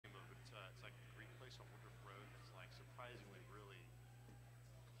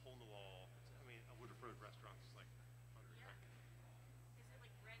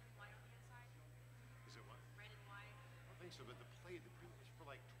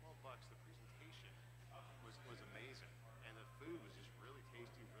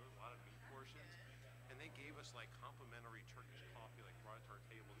us like complimentary Turkish coffee, like brought it to our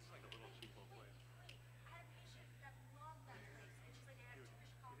table. This is like a little cheapo place. I have patients that love that place. It's just like they have Dude,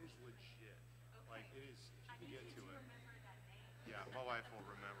 Turkish it coffee. is legit. Okay. Like it is, if I you can need get you to to it. remember that name. Yeah, my wife will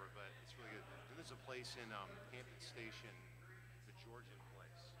remember, but it's really good. There's a place in Hampton Station, the Georgian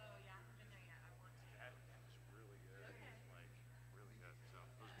place. Oh yeah, I haven't been there yet. I want to. That is really good. Okay. Like really good. So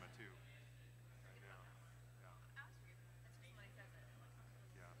those are my two right Good now. one. Yeah, Ask for you. That's just somebody says it. Like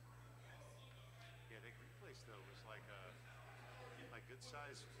sounds really yeah, nice. yeah. The Greek place though was like good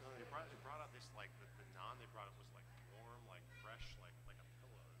size. They brought out this like the naan they brought up was like warm, like fresh, like a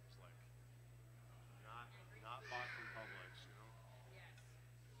pillow. It was like not bought from Publix, you know. Yes.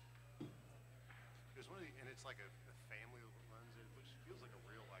 There's one of the, and it's like a family that runs it, which feels like a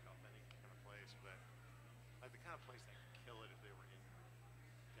real, like authentic kind of place, but like the kind of place that could kill it if they were in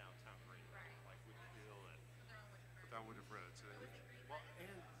downtown Greenville, Right. like would kill it Put their own with the without Wooded Road. So, What's the Greek well,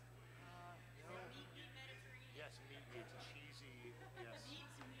 bread? and Is no, it meaty Mediterranean? yes, meat, it's a cheesy, yes, Meat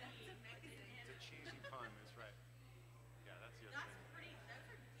to me. That's amazing. it's a cheesy pun. That's right. Yeah, that's the other That's thing. pretty. That's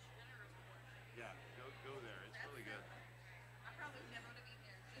a generous portion. Yeah, go there. It's That's really good. I probably never would have eaten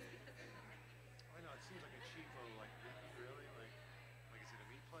there just because of the meat. I know it seems like a cheapo, like really, like is it a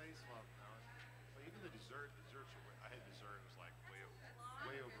meat place? Well, no. But even the desserts are. I had dessert. It was like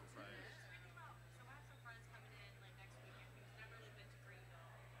way overpriced. That's really well. So I have some friends coming in like next weekend who's never really been to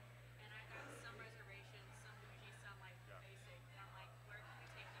Greenville, and I got some reservations, some bougie, some like Yeah. basic. And I'm like, where can we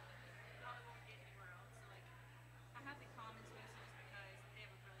take them? They probably won't get anywhere else. So like, I have the common spaces because they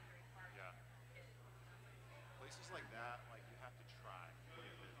have a really great park. Yeah. Places like that, like you have to try.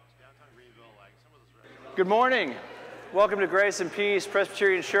 Downtown Greenville, like some of those restaurants. Good morning. Welcome to Grace and Peace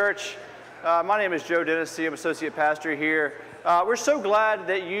Presbyterian Church. My name is Joe Dennessy. I'm associate pastor here. We're so glad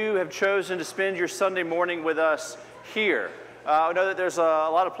that you have chosen to spend your Sunday morning with us here. I know that there's a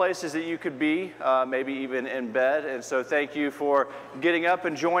lot of places that you could be, maybe even in bed, and so thank you for getting up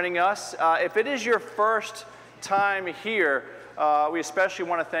and joining us. If it is your first time here, we especially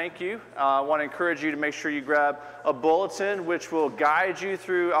want to thank you. I want to encourage you to make sure you grab a bulletin which will guide you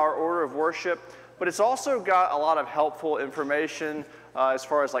through our order of worship, but it's also got a lot of helpful information as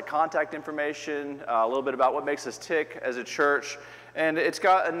far as like contact information, a little bit about what makes us tick as a church, and it's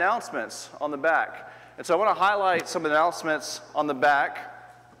got announcements on the back. And so I want to highlight some announcements on the back.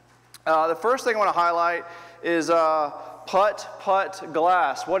 The first thing I want to highlight is Putt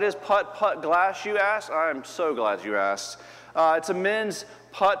Glass. What is Putt Glass, you ask? I'm so glad you asked. It's a men's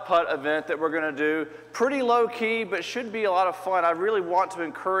putt event that we're going to do. Pretty low key, but should be a lot of fun. I really want to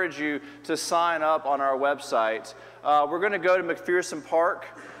encourage you to sign up on our website. We're going to go to McPherson Park.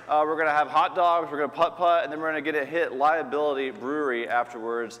 We're going to have hot dogs, we're going to putt, and then we're going to get a hit Liability Brewery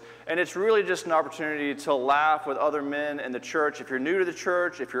afterwards. And it's really just an opportunity to laugh with other men in the church. If you're new to the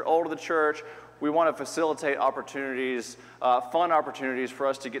church, if you're old to the church, we want to facilitate opportunities, fun opportunities for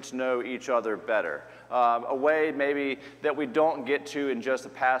us to get to know each other better. A way maybe that we don't get to in just the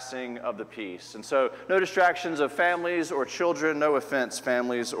passing of the peace. And so no distractions of families or children, no offense,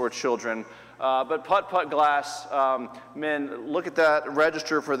 families or children. But Putt Glass, men, look at that,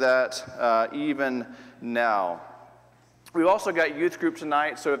 register for that even now. We've also got youth group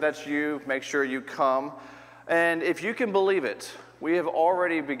tonight, so if that's you, make sure you come. And if you can believe it, we have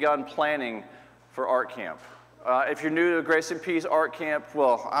already begun planning for Art Camp. If you're new to Grace and Peace Art Camp,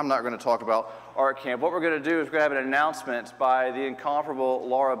 well, I'm not going to talk about Art Camp. What we're going to do is we're going to have an announcement by the incomparable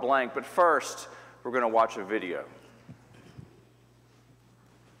Laura Blank. But first, we're going to watch a video.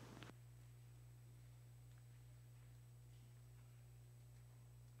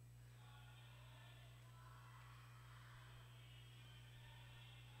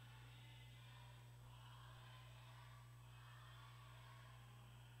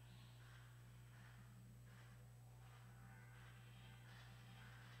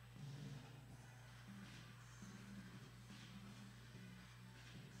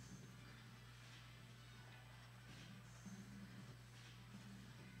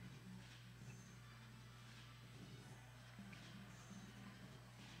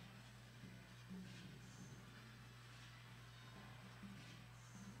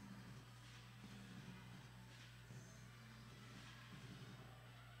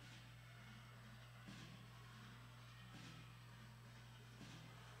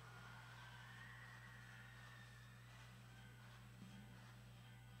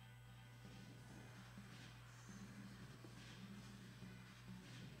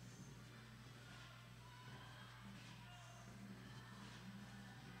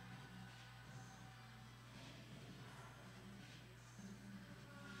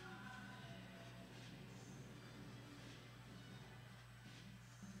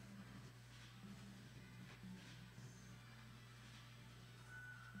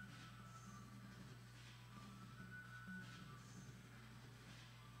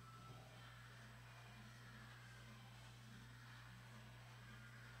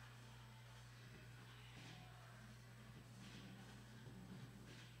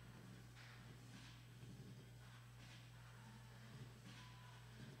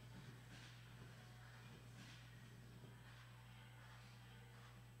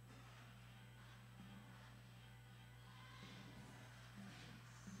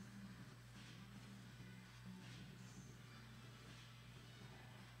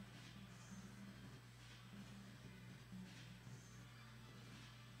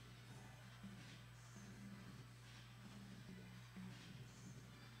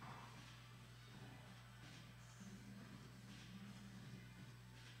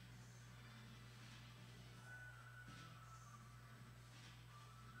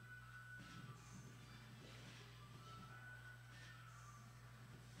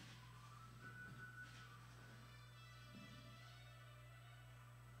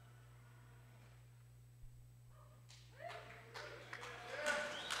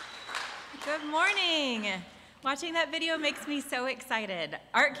 morning. Watching that video makes me so excited.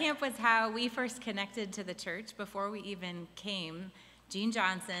 Art Camp was how we first connected to the church before we even came. Gene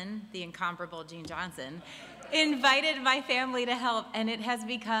Johnson, the incomparable Gene Johnson, invited my family to help, and it has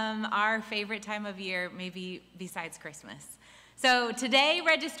become our favorite time of year, maybe besides Christmas. So today,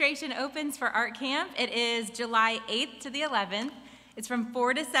 registration opens for Art Camp. It is July 8th to the 11th. It's from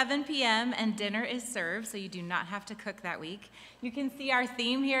 4 to 7 p.m. and dinner is served, so you do not have to cook that week. You can see our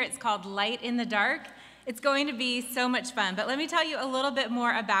theme here. It's called Light in the Dark. It's going to be so much fun, but let me tell you a little bit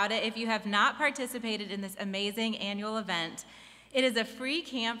more about it if you have not participated in this amazing annual event. It is a free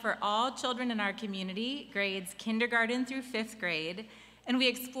camp for all children in our community, grades kindergarten through 5th grade, and we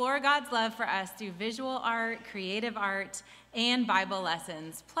explore God's love for us through visual art, creative art, and Bible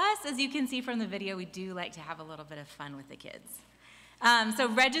lessons. Plus, as you can see from the video, we do like to have a little bit of fun with the kids. So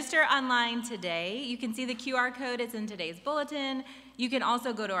register online today. You can see the QR code is in today's bulletin. You can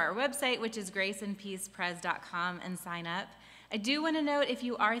also go to our website, which is graceandpeacepres.com, and sign up. I do want to note, if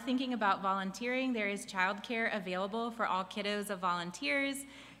you are thinking about volunteering, there is childcare available for all kiddos of volunteers.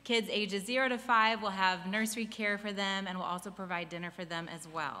 Kids ages 0 to 5 will have nursery care for them, and we'll also provide dinner for them as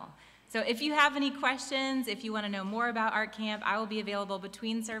well. So if you have any questions, if you want to know more about Art Camp, I will be available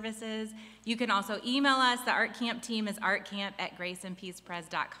between services. You can also email us. The Art Camp team is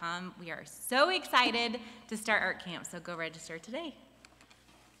artcamp@graceandpeacepres.com. We are so excited to start Art Camp, so go register today.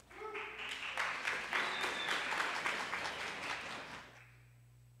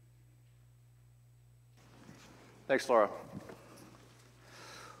 Thanks, Laura.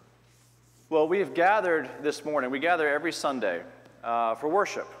 Well, we have gathered this morning. We gather every Sunday for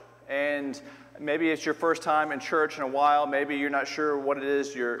worship. And maybe it's your first time in church in a while. Maybe you're not sure what it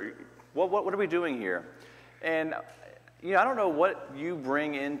is. What are we doing here? And I don't know what you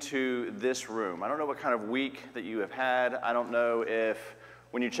bring into this room. I don't know what kind of week that you have had. I don't know if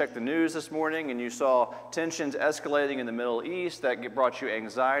when you checked the news this morning and you saw tensions escalating in the Middle East, that brought you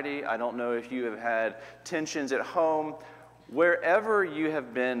anxiety. I don't know if you have had tensions at home. Wherever you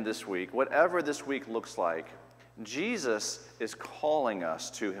have been this week, whatever this week looks like, Jesus is calling us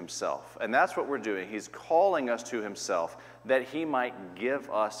to himself. And that's what we're doing. He's calling us to himself that he might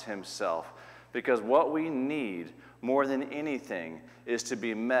give us himself. Because what we need more than anything is to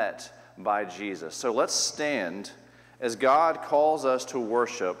be met by Jesus. So let's stand as God calls us to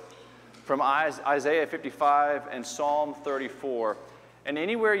worship from Isaiah 55 and Psalm 34. And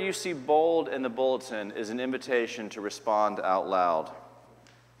anywhere you see bold in the bulletin is an invitation to respond out loud.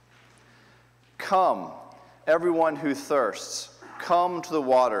 Come, everyone who thirsts, come to the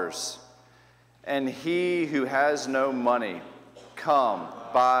waters. And he who has no money, come,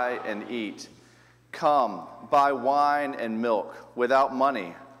 buy and eat. Come, buy wine and milk without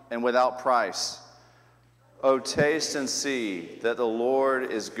money and without price. O taste and see that the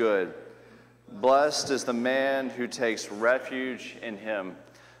Lord is good. Blessed is the man who takes refuge in him.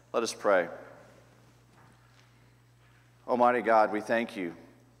 Let us pray. Almighty God, we thank you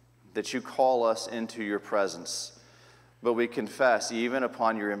that you call us into your presence. But we confess, even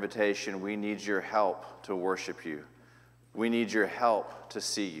upon your invitation, we need your help to worship you. We need your help to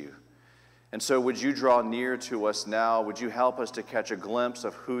see you. And so would you draw near to us now? Would you help us to catch a glimpse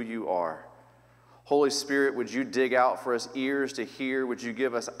of who you are? Holy Spirit, would you dig out for us ears to hear? Would you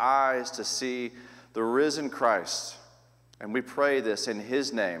give us eyes to see the risen Christ? And we pray this in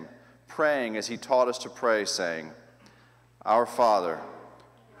his name, praying as he taught us to pray, saying, Our Father,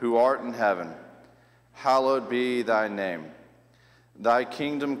 who art in heaven, hallowed be thy name. Thy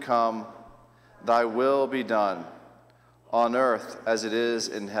kingdom come, thy will be done, on earth as it is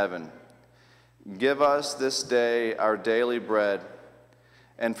in heaven. Give us this day our daily bread,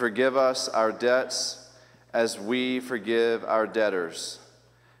 and forgive us our debts as we forgive our debtors.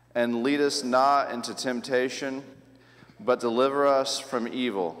 And lead us not into temptation, but deliver us from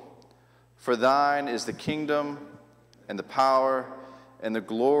evil. For thine is the kingdom, and the power, and the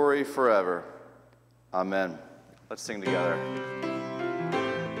glory forever. Amen. Let's sing together.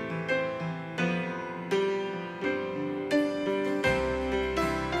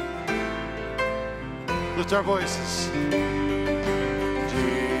 Lift our voices.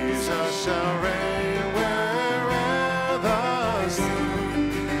 Jesus shall reign wherever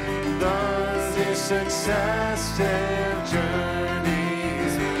seen. Thus his successive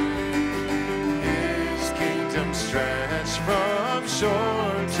journeys, his kingdom stretched from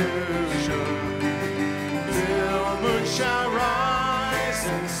shore to shore. Till moon shall rise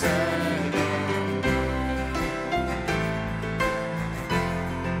and set.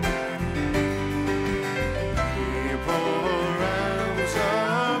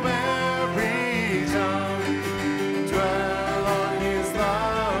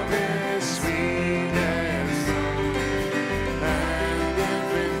 Sweet.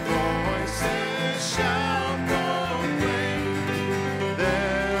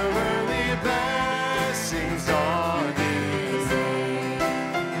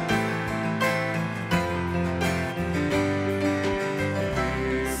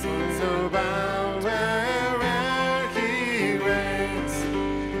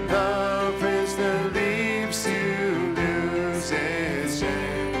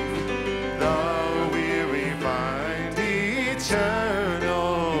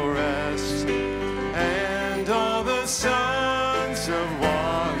 have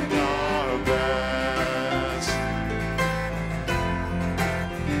won our bets.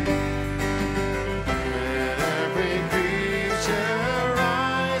 Let every creature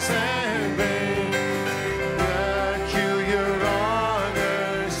rise and bring peculiar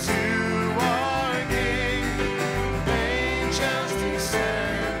honors to our King. Angels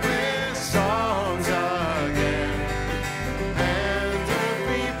descend with songs again, and earth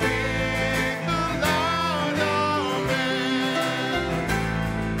repeat the loud amen.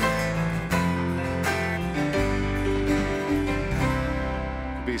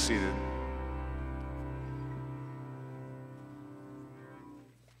 Be seated.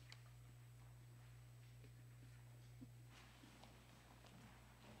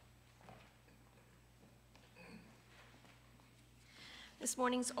 This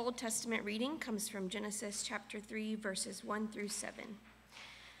morning's Old Testament reading comes from Genesis chapter 3, verses 1 through 7.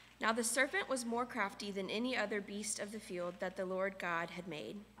 Now the serpent was more crafty than any other beast of the field that the Lord God had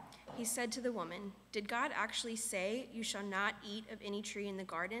made. He said to the woman, "Did God actually say, 'You shall not eat of any tree in the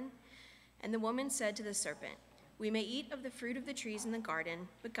garden'?" And the woman said to the serpent, "We may eat of the fruit of the trees in the garden,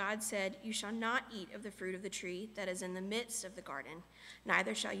 but God said, 'You shall not eat of the fruit of the tree that is in the midst of the garden,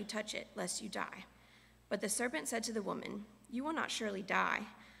 neither shall you touch it, lest you die.' But the serpent said to the woman, 'You will not surely die,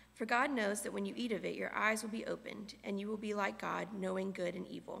 for God knows that when you eat of it, your eyes will be opened, and you will be like God, knowing good and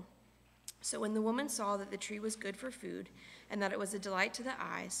evil.' So when the woman saw that the tree was good for food, and that it was a delight to the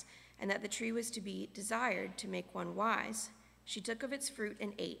eyes, and that the tree was to be desired to make one wise, she took of its fruit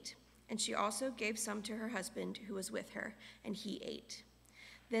and ate. And she also gave some to her husband who was with her, and he ate.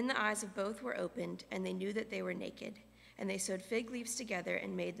 Then the eyes of both were opened, and they knew that they were naked. And they sewed fig leaves together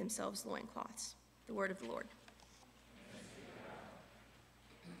and made themselves loincloths." The word of the Lord.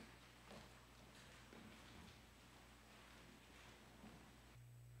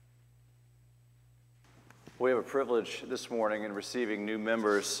 We have a privilege this morning in receiving new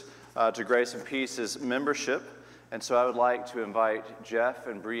members to Grace and Peace's membership. And so I would like to invite Jeff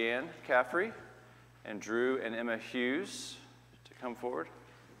and Brianne Caffrey and Drew and Emma Hughes to come forward.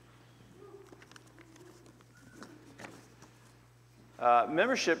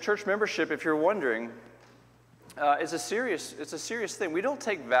 Church membership, if you're wondering, is a serious thing. We don't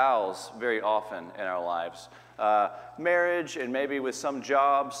take vows very often in our lives. Marriage and maybe with some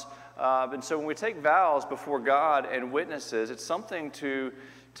jobs. And so when we take vows before God and witnesses, it's something to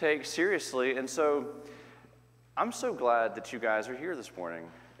take seriously. And so I'm so glad that you guys are here this morning.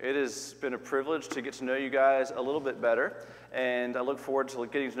 It has been a privilege to get to know you guys a little bit better, and I look forward to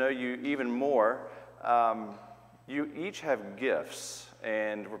getting to know you even more. You each have gifts,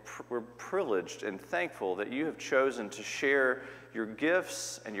 and we're privileged and thankful that you have chosen to share your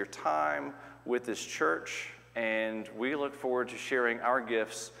gifts and your time with this church, and we look forward to sharing our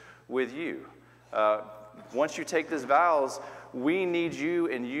gifts with you. Once you take these vows, we need you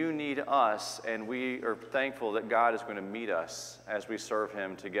and you need us, and we are thankful that God is going to meet us as we serve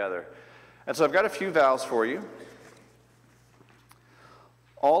him together. And so I've got a few vows for you.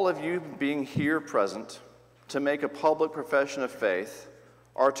 All of you being here present to make a public profession of faith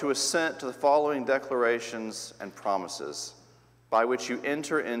are to assent to the following declarations and promises by which you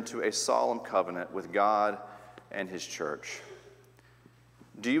enter into a solemn covenant with God and his church.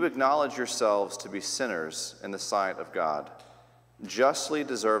 Do you acknowledge yourselves to be sinners in the sight of God, justly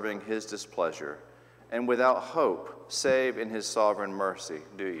deserving his displeasure, and without hope save in his sovereign mercy?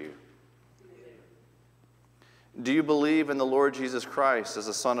 Do you? Do you believe in the Lord Jesus Christ as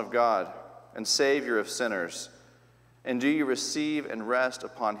the Son of God and Savior of sinners? And do you receive and rest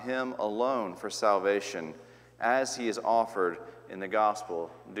upon him alone for salvation, as he is offered in the gospel?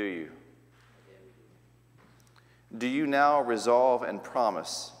 Do you? Do you now resolve and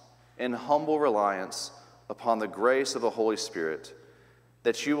promise, in humble reliance upon the grace of the Holy Spirit,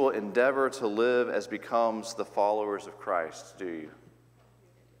 that you will endeavor to live as becomes the followers of Christ? Do you?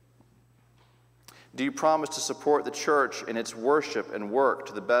 Do you promise to support the church in its worship and work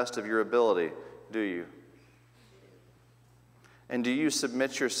to the best of your ability? Do you? And do you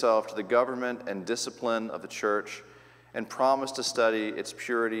submit yourself to the government and discipline of the church and promise to study its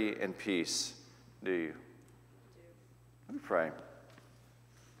purity and peace? Do you? Let me pray.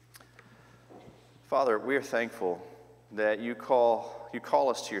 Father, we are thankful that you call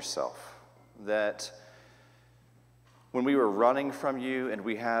us to yourself, that when we were running from you, and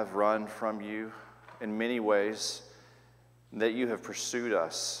we have run from you in many ways, that you have pursued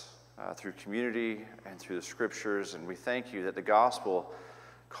us through community and through the scriptures, and we thank you that the gospel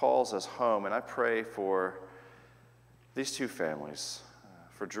calls us home. And I pray for these two families,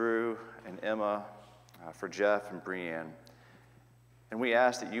 for Drew and Emma, for Jeff and Brianne. And we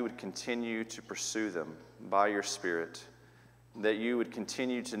ask that you would continue to pursue them by your Spirit, that you would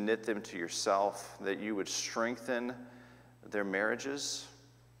continue to knit them to yourself, that you would strengthen their marriages,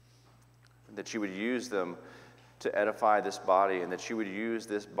 that you would use them to edify this body, and that you would use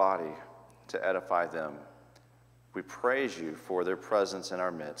this body to edify them. We praise you for their presence in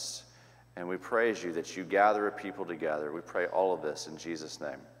our midst, and we praise you that you gather a people together. We pray all of this in Jesus'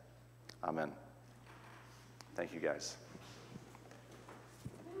 name. Amen. Thank you, guys.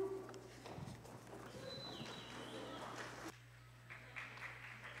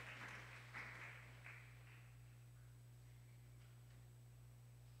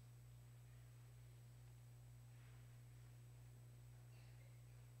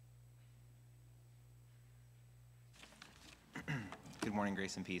 Good morning,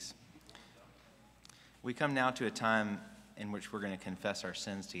 grace and peace. We come now to a time in which we're going to confess our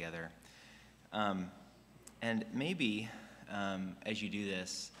sins together. And maybe as you do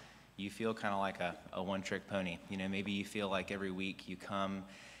this, you feel kind of like a one-trick pony. You know, maybe you feel like every week you come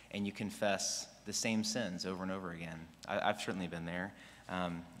and you confess the same sins over and over again. I've certainly been there,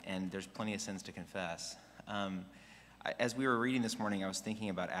 and there's plenty of sins to confess. As we were reading this morning, I was thinking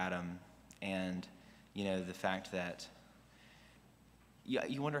about Adam and, you know, the fact that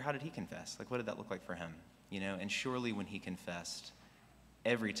you wonder, how did he confess? Like, what did that look like for him? You know, and surely when he confessed,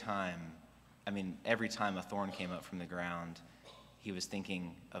 every time a thorn came up from the ground, he was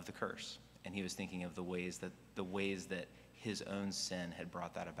thinking of the curse, and he was thinking of the ways that his own sin had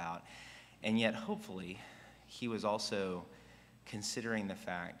brought that about. And yet, hopefully, he was also considering the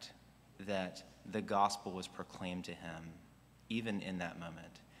fact that the gospel was proclaimed to him, even in that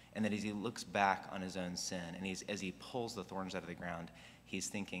moment. And that as he looks back on his own sin, and as he pulls the thorns out of the ground, he's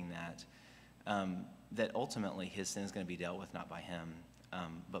thinking that ultimately his sin is going to be dealt with not by him,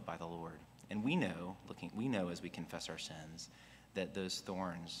 but by the Lord. And we know as we confess our sins that those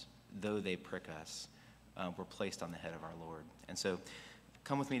thorns, though they prick us, were placed on the head of our Lord. And so,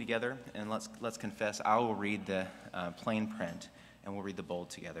 come with me together and let's confess. I will read the plain print, and we'll read the bold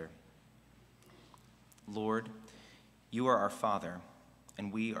together. Lord, you are our Father,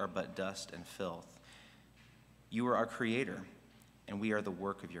 and we are but dust and filth. You are our Creator, and we are the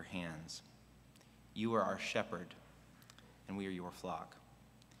work of your hands. You are our shepherd, and we are your flock.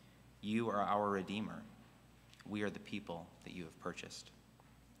 You are our Redeemer. We are the people that you have purchased.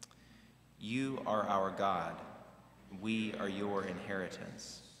 You are our God. We are your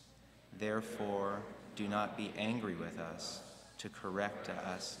inheritance. Therefore, do not be angry with us to correct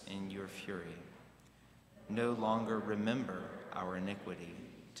us in your fury. No longer remember our iniquity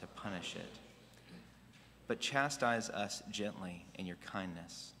to punish it, but chastise us gently in your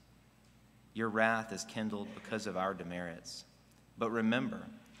kindness. Your wrath is kindled because of our demerits, but remember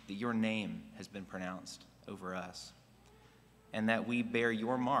that your name has been pronounced over us, and that we bear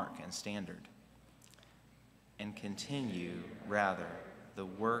your mark and standard, and continue, rather, the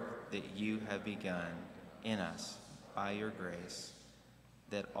work that you have begun in us by your grace,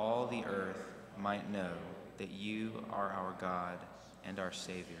 that all the earth might know that you are our God and our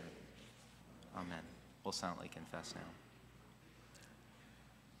Savior. Amen. We'll silently confess now.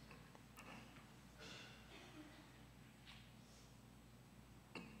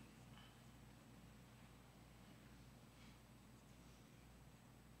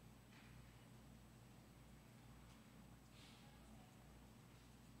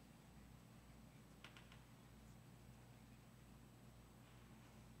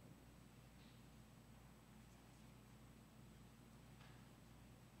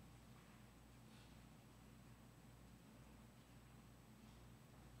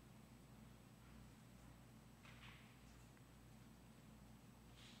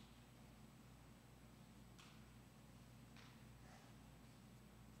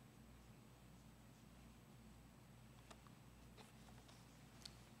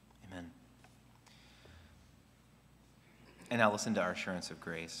 Amen. And now listen to our assurance of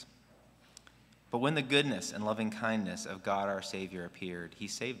grace. But when the goodness and loving kindness of God our Savior appeared, he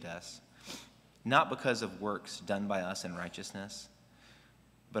saved us, not because of works done by us in righteousness,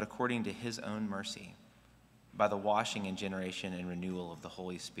 but according to his own mercy, by the washing and generation and renewal of the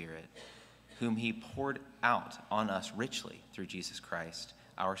Holy Spirit, whom he poured out on us richly through Jesus Christ,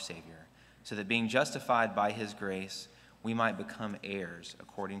 our Savior, so that being justified by his grace, we might become heirs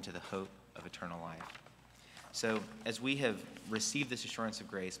according to the hope of eternal life. So as we have received this assurance of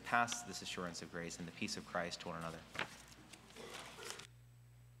grace, pass this assurance of grace and the peace of Christ to one another.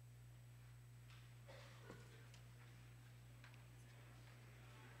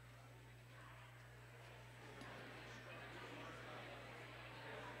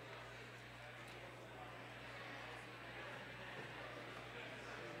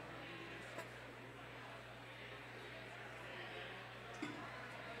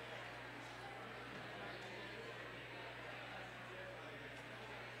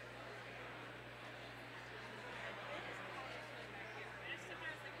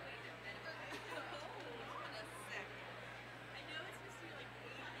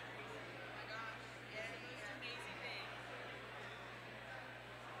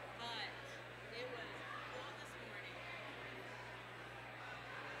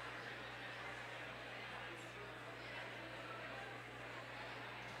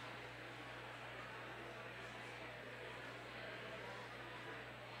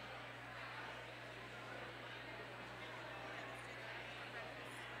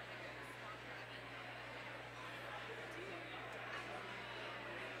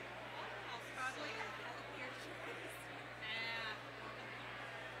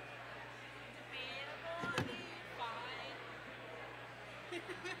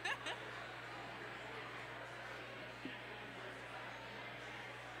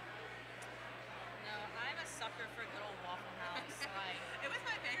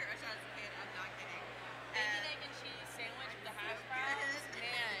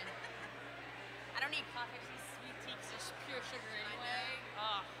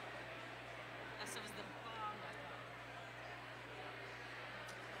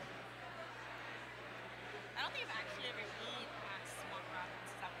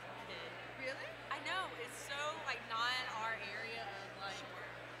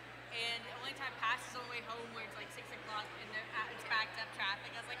 time passes on the way home where it's like 6 o'clock and it's backed up traffic.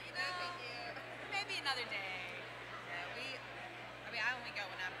 I was like, maybe another day. I only go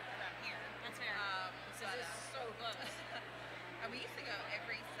when I'm around here. That's fair. This is so close. We used to go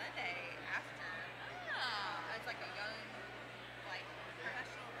every Sunday after. It's like a young, like,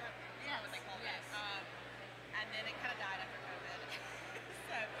 professional group. Yes, What they call yes. it. And then it kind of died after COVID.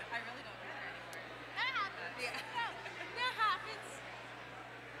 So I really don't go there anymore. That happens. Yeah. That happens.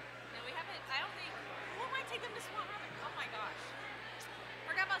 No, we haven't. I don't think. We might take them to Swamp Rabbit. Oh my gosh.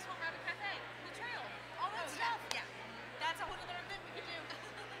 Forgot about Swamp Rabbit Cafe. The trail. All that stuff. Yeah. That's a whole other event we could do.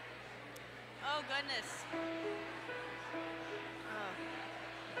 Oh, goodness.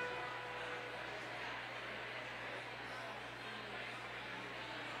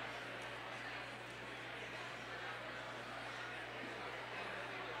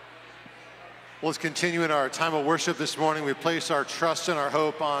 Well, let's continue in our time of worship this morning. We place our trust and our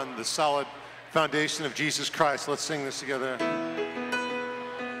hope on the solid foundation of Jesus Christ. Let's sing this together.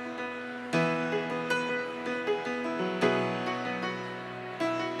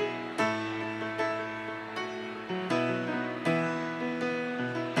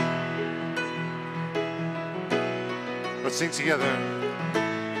 Let's sing together.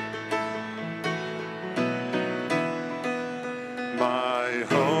 My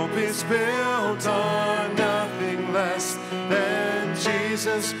hope is built on nothing less than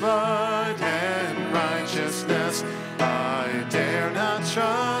Jesus' blood and righteousness. I dare not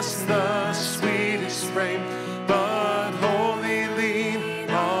trust the sweetest frame, but wholly lean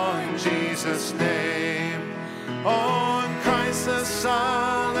on Jesus' name. On Christ the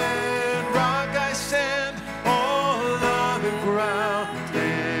solid rock I stand, all other ground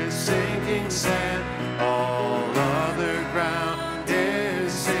is sinking sand, all other ground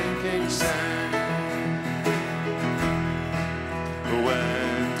is sinking sand.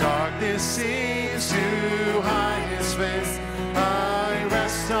 When darkness seems to hide his face, I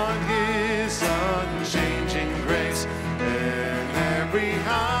rest on his unchanging grace. In every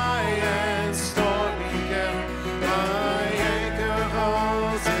high and stormy gale, my anchor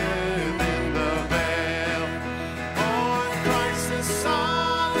holds it in the veil. On Christ the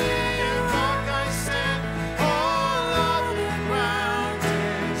solid rock I stand, all other ground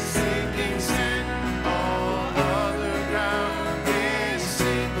is sinking sand, all other ground is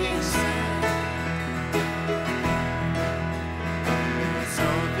sinking sand. His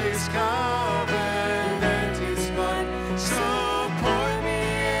oath is covenant, his blood, support me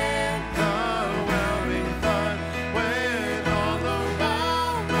in the whelming flood. When all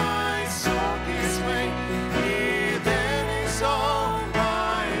around my soul gives way, he then is all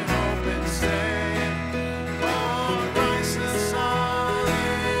my hope and stay. On Christ the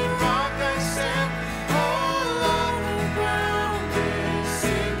solid rock I stand, all other ground is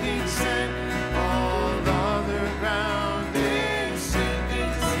sinking sand, all other ground is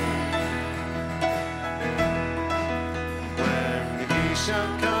sinking sand. When he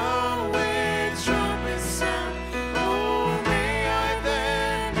shall come with trumpet sound, oh, may I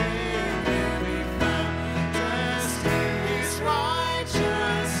then in him be found, dressed in his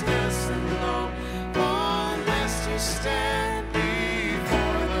righteousness alone, faultless to stand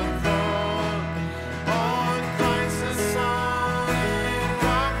before the throne. On Christ the solid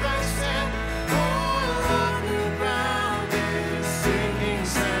rock I stand, all other ground is sinking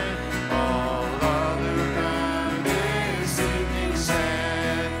sand, all other ground is sinking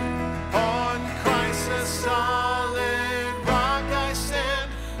sand. On Christ the solid rock I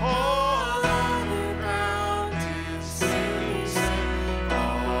stand, all other ground is sinking sand,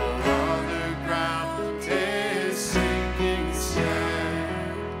 all other ground is sinking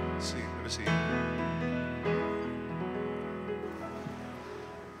sand. Have a seat.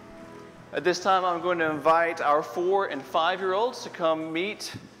 At this time, I'm going to invite our 4- and 5-year-olds to come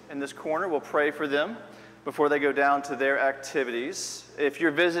meet in this corner. We'll pray for them before they go down to their activities. If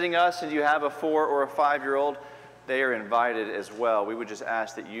you're visiting us and you have a 4 or a 5-year-old, they are invited as well. We would just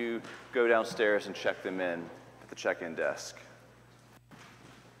ask that you go downstairs and check them in at the check-in desk.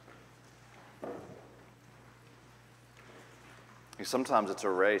 Sometimes it's a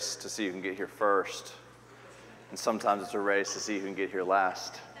race to see who can get here first, and sometimes it's a race to see who can get here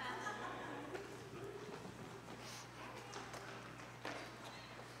last.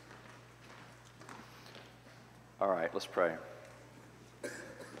 All right, let's pray.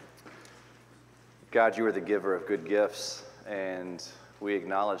 God, you are the giver of good gifts, and we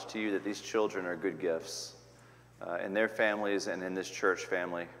acknowledge to you that these children are good gifts in their families and in this church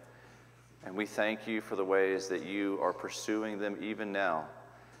family. And we thank you for the ways that you are pursuing them even now,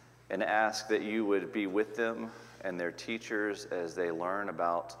 and ask that you would be with them and their teachers as they learn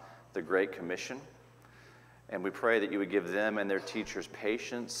about the Great Commission. And we pray that you would give them and their teachers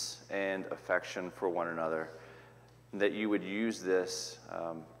patience and affection for one another, and that you would use this,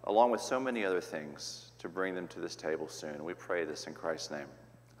 along with so many other things, to bring them to this table soon. And we pray this in Christ's name.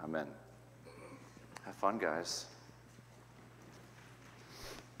 Amen. Have fun, guys.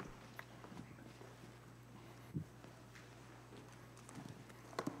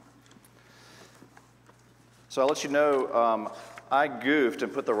 So I'll let you know, I goofed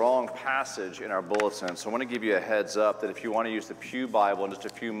and put the wrong passage in our bulletin. So I want to give you a heads up that if you want to use the Pew Bible in just a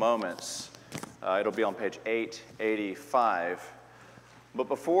few moments, it'll be on page 885. But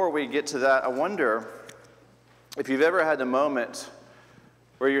before we get to that, I wonder if you've ever had a moment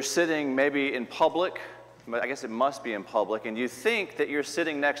where you're sitting maybe in public, I guess it must be in public, and you think that you're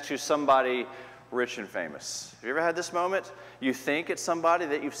sitting next to somebody rich and famous. Have you ever had this moment? You think it's somebody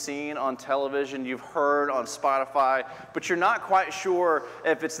that you've seen on television, you've heard on Spotify, but you're not quite sure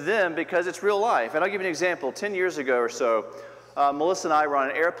if it's them because it's real life. And I'll give you an example. 10 years ago or so, Melissa and I were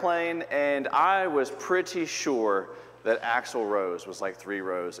on an airplane, and I was pretty sure that Axl Rose was like 3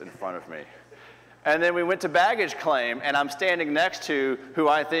 rows in front of me. And then we went to baggage claim, and I'm standing next to who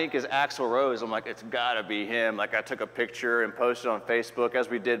I think is Axl Rose. I'm like, it's gotta be him. Like, I took a picture and posted on Facebook as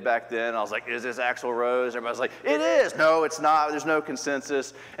we did back then. I was like, is this Axl Rose? Everybody's like, it is. No, it's not. There's no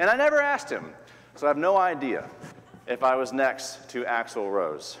consensus. And I never asked him. So I have no idea if I was next to Axl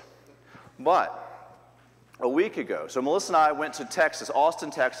Rose. But a week ago, so Melissa and I went to Texas, Austin,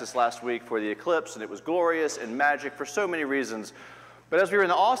 Texas last week for the eclipse, and it was glorious and magic for so many reasons. But as we were in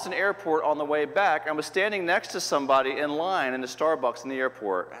the Austin airport on the way back, I was standing next to somebody in line in the Starbucks in the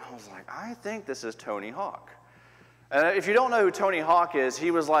airport. And I was like, I think this is Tony Hawk. And if you don't know who Tony Hawk is,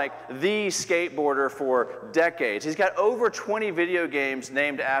 he was like the skateboarder for decades. He's got over 20 video games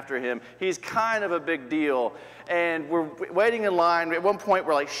named after him. He's kind of a big deal. And we're waiting in line. At one point,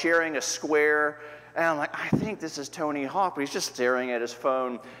 we're like sharing a square. And I'm like, I think this is Tony Hawk, but he's just staring at his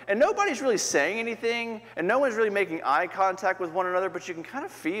phone. And nobody's really saying anything, and no one's really making eye contact with one another, but you can kind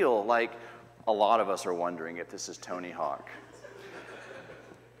of feel like a lot of us are wondering if this is Tony Hawk.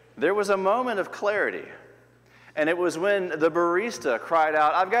 There was a moment of clarity, and it was when the barista cried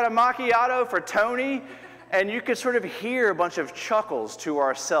out, I've got a macchiato for Tony, and you could sort of hear a bunch of chuckles to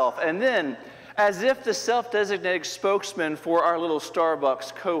ourselves. And then, as if the self-designated spokesman for our little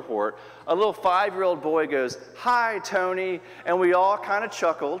Starbucks cohort, a little 5-year-old boy goes, hi, Tony, and we all kind of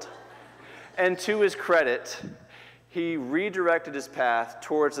chuckled. And to his credit, he redirected his path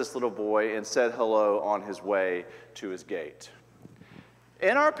towards this little boy and said hello on his way to his gate.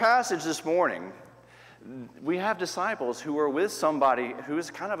 In our passage this morning, we have disciples who are with somebody who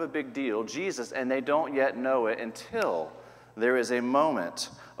is kind of a big deal, Jesus, and they don't yet know it until there is a moment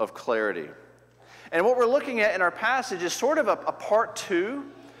of clarity. And what we're looking at in our passage is sort of a part 2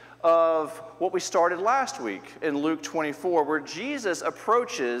 of what we started last week in Luke 24, where Jesus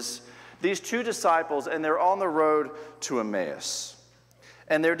approaches these 2 disciples, and they're on the road to Emmaus.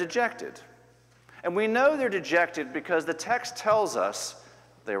 And they're dejected. And we know they're dejected because the text tells us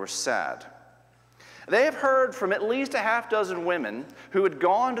they were sad. They have heard from at least a half dozen women who had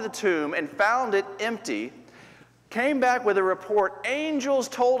gone to the tomb and found it empty, came back with a report, angels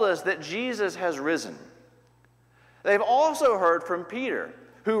told us that Jesus has risen. They've also heard from Peter,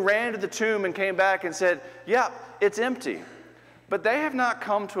 who ran to the tomb and came back and said, yeah, it's empty. But they have not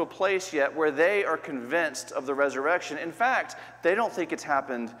come to a place yet where they are convinced of the resurrection. In fact, they don't think it's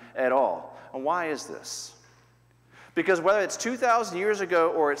happened at all. And why is this? Because whether it's 2,000 years ago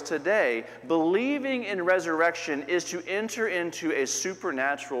or it's today, believing in resurrection is to enter into a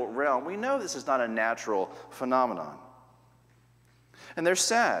supernatural realm. We know this is not a natural phenomenon. And they're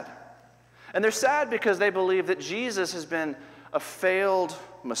sad. And they're sad because they believe that Jesus has been a failed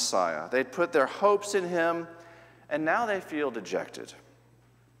Messiah. They'd put their hopes in him, and now they feel dejected.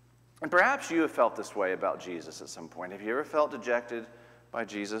 And perhaps you have felt this way about Jesus at some point. Have you ever felt dejected by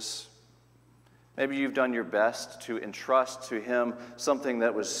Jesus? Maybe you've done your best to entrust to him something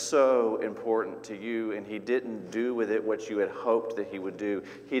that was so important to you, and he didn't do with it what you had hoped that he would do.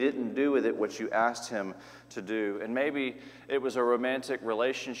 He didn't do with it what you asked him to do. And maybe it was a romantic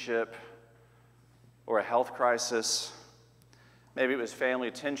relationship or a health crisis. Maybe it was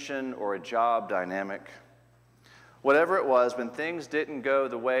family tension or a job dynamic. Whatever it was, when things didn't go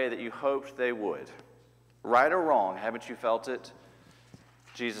the way that you hoped they would, right or wrong, haven't you felt it?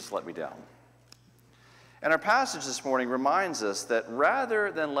 Jesus let me down. And our passage this morning reminds us that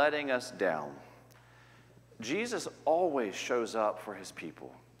rather than letting us down, Jesus always shows up for his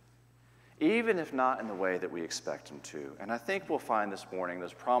people, even if not in the way that we expect him to. And I think we'll find this morning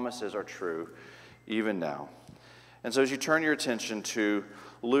those promises are true even now. And so as you turn your attention to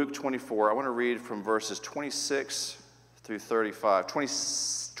Luke 24. I want to read from verses 26 through 35,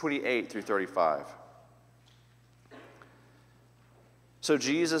 28 through 35. So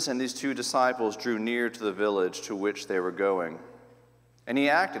Jesus and these 2 disciples drew near to the village to which they were going. And he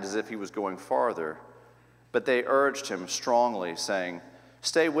acted as if he was going farther. But they urged him strongly, saying,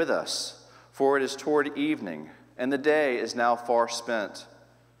 "Stay with us, for it is toward evening, and the day is now far spent."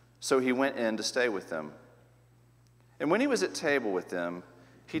 So he went in to stay with them. And when he was at table with them,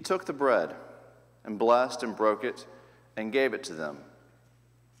 he took the bread, and blessed and broke it, and gave it to them.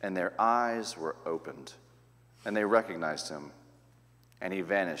 And their eyes were opened, and they recognized him, and he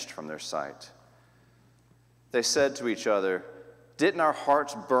vanished from their sight. They said to each other, "Didn't our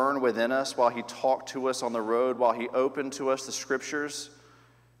hearts burn within us while he talked to us on the road, while he opened to us the Scriptures?"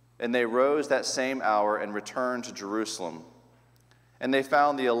 And they rose that same hour and returned to Jerusalem. And they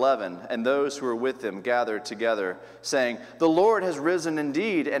found the 11 and those who were with them gathered together, saying, "The Lord has risen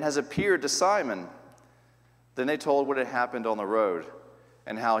indeed and has appeared to Simon." Then they told what had happened on the road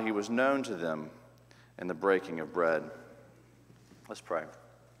and how he was known to them in the breaking of bread. Let's pray.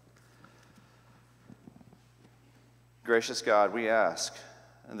 Gracious God, we ask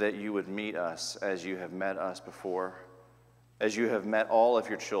that you would meet us as you have met us before, as you have met all of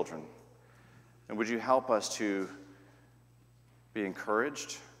your children. And would you help us to be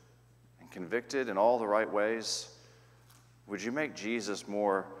encouraged and convicted in all the right ways? Would you make Jesus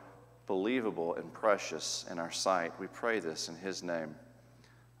more believable and precious in our sight? We pray this in his name.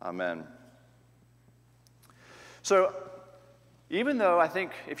 Amen. So, even though I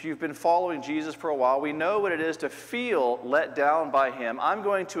think if you've been following Jesus for a while, we know what it is to feel let down by him, I'm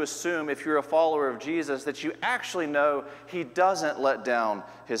going to assume if you're a follower of Jesus that you actually know he doesn't let down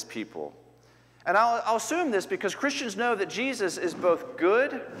his people. And I'll assume this because Christians know that Jesus is both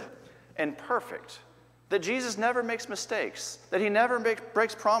good and perfect, that Jesus never makes mistakes, that he never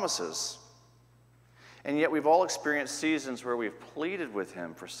breaks promises. And yet we've all experienced seasons where we've pleaded with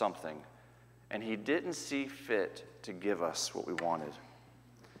him for something, and he didn't see fit to give us what we wanted.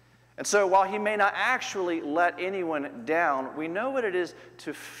 And so while he may not actually let anyone down, we know what it is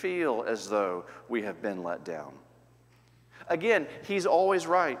to feel as though we have been let down. Again, he's always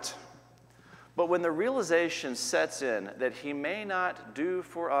right. But when the realization sets in that he may not do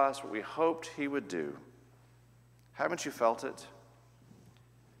for us what we hoped he would do, haven't you felt it?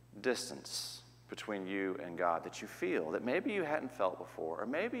 Distance between you and God that you feel that maybe you hadn't felt before, or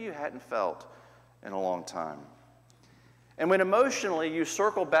maybe you hadn't felt in a long time. And when emotionally you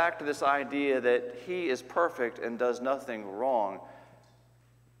circle back to this idea that he is perfect and does nothing wrong,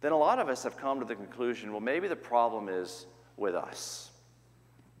 then a lot of us have come to the conclusion, well, maybe the problem is with us.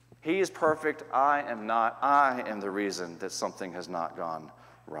 He is perfect, I am not. I am the reason that something has not gone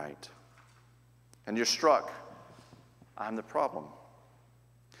right. And you're struck, I'm the problem.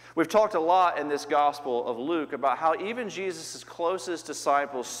 We've talked a lot in this Gospel of Luke about how even Jesus' closest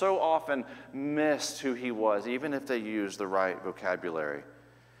disciples so often missed who he was, even if they used the right vocabulary.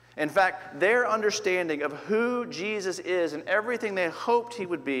 In fact, their understanding of who Jesus is and everything they hoped he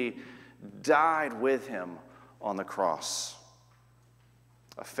would be died with him on the cross.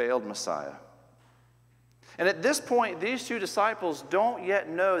 A failed Messiah. And at this point, these 2 disciples don't yet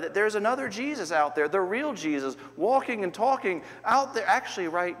know that there's another Jesus out there, the real Jesus, walking and talking out there, actually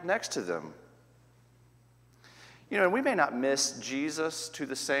right next to them. You know, and we may not miss Jesus to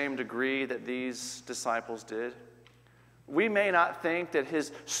the same degree that these disciples did. We may not think that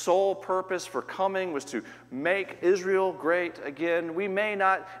his sole purpose for coming was to make Israel great again. We may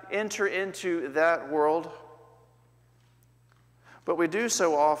not enter into that world. But we do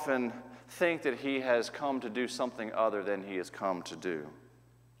so often think that he has come to do something other than he has come to do.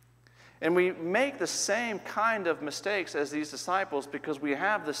 And we make the same kind of mistakes as these disciples because we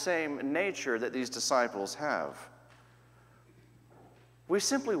have the same nature that these disciples have. We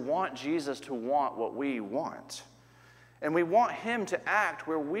simply want Jesus to want what we want. And we want him to act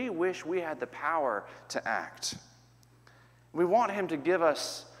where we wish we had the power to act. We want him to give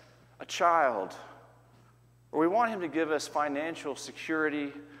us a child, or we want him to give us financial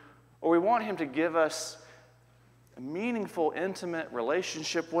security, or we want him to give us a meaningful, intimate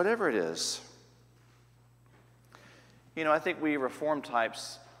relationship, whatever it is. You know, I think we Reformed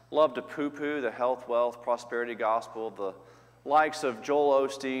types love to poo-poo the health, wealth, prosperity gospel, the likes of Joel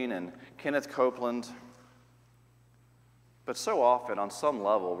Osteen and Kenneth Copeland. But so often, on some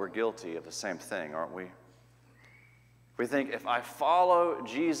level, we're guilty of the same thing, aren't we? We think, if I follow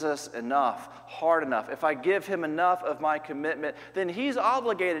Jesus enough, hard enough, if I give him enough of my commitment, then he's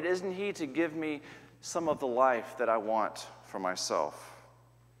obligated, isn't he, to give me some of the life that I want for myself.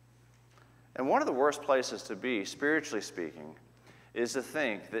 And one of the worst places to be, spiritually speaking, is to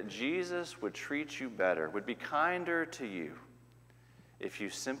think that Jesus would treat you better, would be kinder to you if you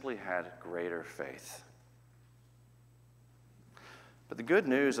simply had greater faith. But the good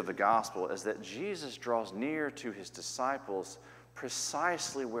news of the gospel is that Jesus draws near to his disciples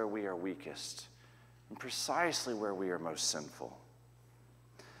precisely where we are weakest and precisely where we are most sinful.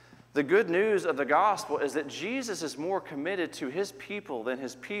 The good news of the gospel is that Jesus is more committed to his people than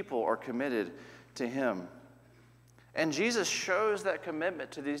his people are committed to him. And Jesus shows that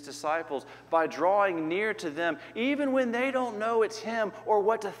commitment to these disciples by drawing near to them, even when they don't know it's him or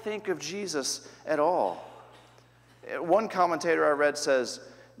what to think of Jesus at all. One commentator I read says,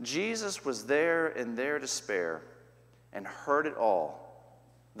 Jesus was there in their despair and heard it all,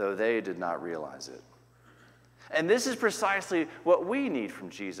 though they did not realize it. And this is precisely what we need from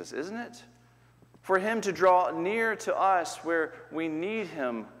Jesus, isn't it? For him to draw near to us where we need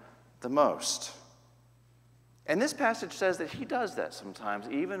him the most. And this passage says that he does that sometimes,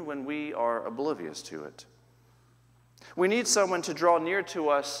 even when we are oblivious to it. We need someone to draw near to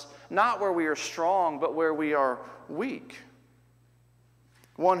us, not where we are strong, but where we are weak.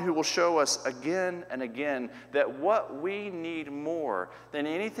 One who will show us again and again that what we need more than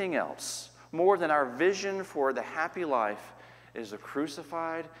anything else, more than our vision for the happy life, is a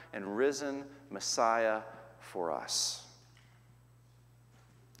crucified and risen Messiah for us.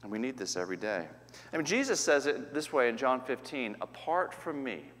 And we need this every day. I mean, Jesus says it this way in John 15, apart from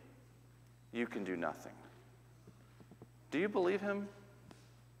me, you can do nothing. Do you believe him?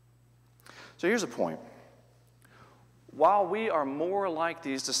 So here's a point. While we are more like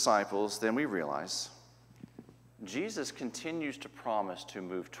these disciples than we realize, Jesus continues to promise to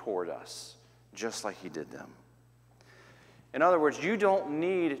move toward us, just like he did them. In other words, you don't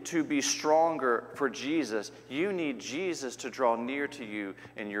need to be stronger for Jesus. You need Jesus to draw near to you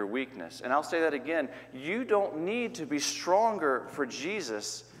in your weakness. And I'll say that again. You don't need to be stronger for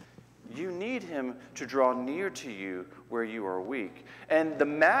Jesus. You need him to draw near to you where you are weak. And the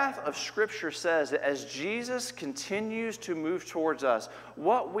math of Scripture says that as Jesus continues to move towards us,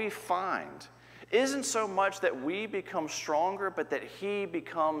 what we find isn't so much that we become stronger, but that he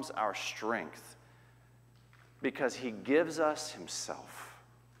becomes our strength. Because he gives us himself.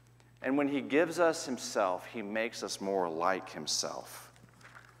 And when he gives us himself, he makes us more like himself.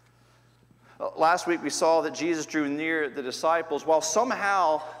 Last week we saw that Jesus drew near the disciples while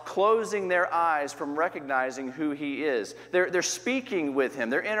somehow closing their eyes from recognizing who he is. They're speaking with him,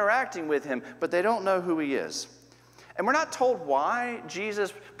 they're interacting with him, but they don't know who he is. And we're not told why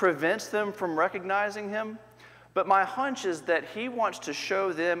Jesus prevents them from recognizing him, but my hunch is that he wants to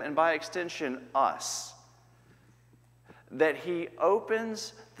show them, and by extension us, that he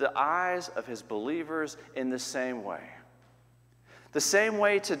opens the eyes of his believers in the same way. The same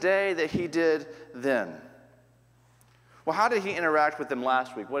way today that he did then. Well, how did he interact with them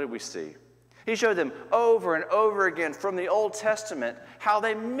last week? What did we see? He showed them over and over again from the Old Testament how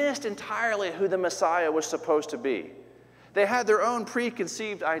they missed entirely who the Messiah was supposed to be. They had their own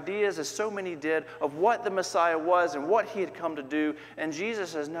preconceived ideas, as so many did, of what the Messiah was and what he had come to do. And Jesus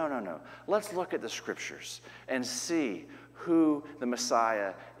says, no. Let's look at the Scriptures and see who the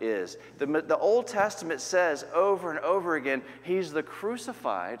Messiah is. The Old Testament says over and over again, he's the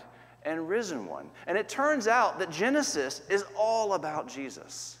crucified and risen one. And it turns out that Genesis is all about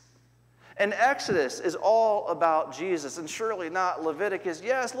Jesus. And Exodus is all about Jesus. And surely not Leviticus.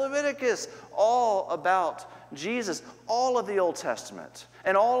 Yes, Leviticus, all about Jesus. All of the Old Testament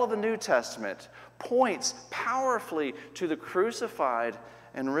and all of the New Testament points powerfully to the crucified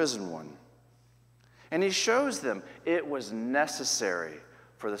and risen one. And he shows them it was necessary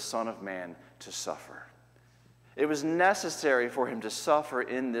for the Son of Man to suffer. It was necessary for him to suffer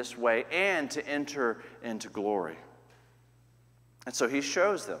in this way and to enter into glory. And so he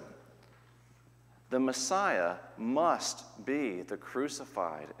shows them the Messiah must be the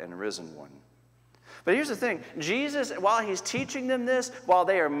crucified and risen one. But here's the thing. Jesus, while he's teaching them this, while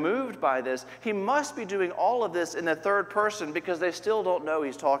they are moved by this, he must be doing all of this in the third person because they still don't know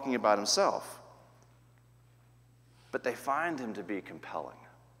he's talking about himself. But they find him to be compelling.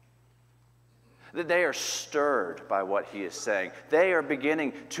 That they are stirred by what he is saying. They are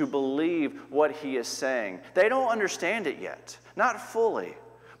beginning to believe what he is saying. They don't understand it yet, not fully,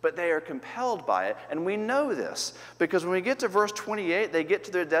 but they are compelled by it. And we know this because when we get to verse 28, they get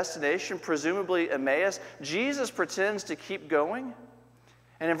to their destination, presumably Emmaus. Jesus pretends to keep going.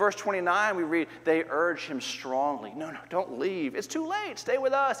 And in verse 29, we read, they urge him strongly. No, don't leave. It's too late. Stay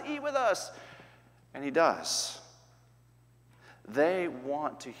with us. Eat with us. And he does. They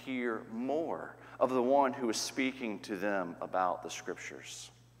want to hear more of the one who is speaking to them about the Scriptures.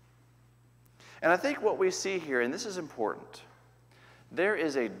 And I think what we see here, and this is important, there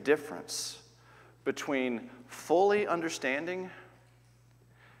is a difference between fully understanding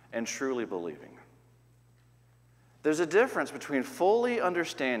and truly believing. There's a difference between fully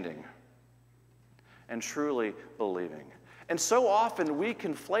understanding and truly believing. And so often we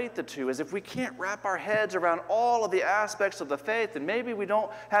conflate the two as if we can't wrap our heads around all of the aspects of the faith, and maybe we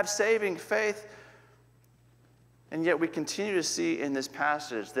don't have saving faith. And yet we continue to see in this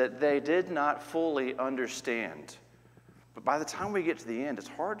passage that they did not fully understand. But by the time we get to the end, it's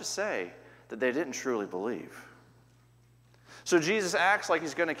hard to say that they didn't truly believe. So Jesus acts like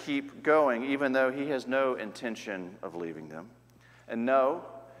he's going to keep going, even though he has no intention of leaving them. And no,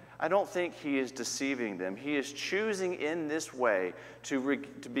 I don't think he is deceiving them. He is choosing in this way to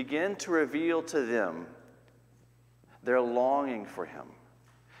begin to reveal to them their longing for him.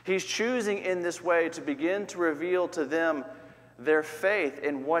 He's choosing in this way to begin to reveal to them their faith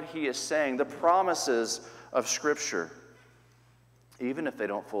in what he is saying, the promises of Scripture, even if they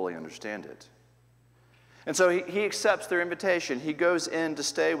don't fully understand it. And so he accepts their invitation. He goes in to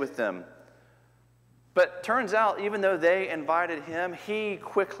stay with them. But turns out, even though they invited him, he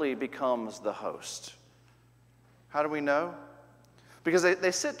quickly becomes the host. How do we know? Because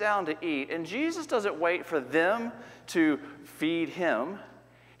they sit down to eat, and Jesus doesn't wait for them to feed him.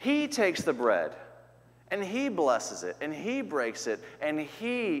 He takes the bread, and he blesses it, and he breaks it, and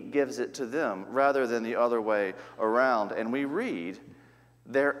he gives it to them, rather than the other way around. And we read,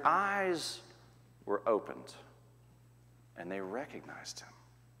 their eyes were opened, and they recognized him.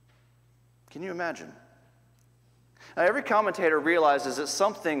 Can you imagine? Now, every commentator realizes that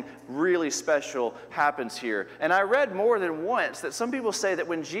something really special happens here. And I read more than once that some people say that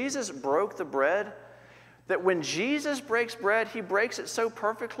when Jesus broke the bread, that when Jesus breaks bread, he breaks it so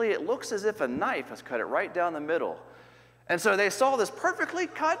perfectly, it looks as if a knife has cut it right down the middle. And so they saw this perfectly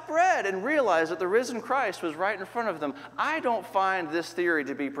cut bread and realized that the risen Christ was right in front of them. I don't find this theory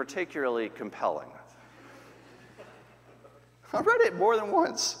to be particularly compelling. I read it more than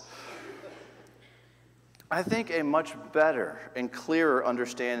once. I think a much better and clearer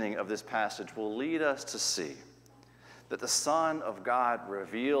understanding of this passage will lead us to see that the Son of God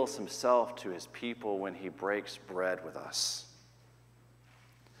reveals himself to his people when he breaks bread with us.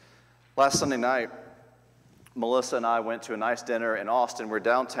 Last Sunday night, Melissa and I went to a nice dinner in Austin. We're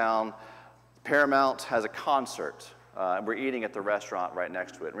downtown. Paramount has a concert, and we're eating at the restaurant right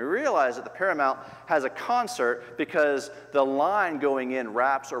next to it. And we realized that the Paramount has a concert because the line going in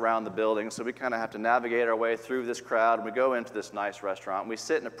wraps around the building, so we kind of have to navigate our way through this crowd. And we go into this nice restaurant, and we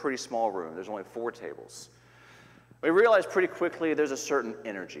sit in a pretty small room. There's only 4 tables. We realized pretty quickly there's a certain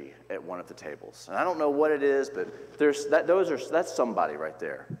energy at one of the tables. And I don't know what it is, but that's somebody right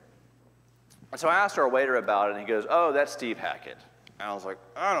there. And so I asked our waiter about it, and he goes, "Oh, that's Steve Hackett." And I was like,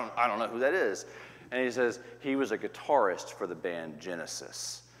 I don't know who that is. And he says, he was a guitarist for the band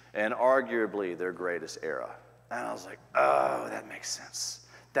Genesis, and arguably their greatest era. And I was like, oh, that makes sense.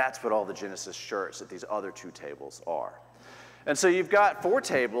 That's what all the Genesis shirts at these other 2 tables are. And so you've got 4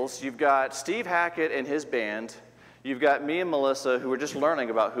 tables. You've got Steve Hackett and his band. You've got me and Melissa, who are just learning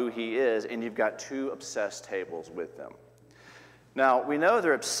about who he is, and you've got 2 obsessed tables with them. Now, we know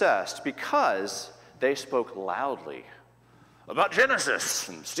they're obsessed because they spoke loudly about Genesis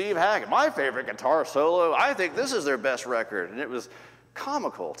and Steve Hackett, my favorite guitar solo. I think this is their best record. And it was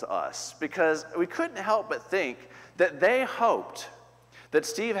comical to us because we couldn't help but think that they hoped that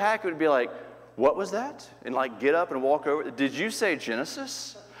Steve Hackett would be like, "What was that?" And like get up and walk over. "Did you say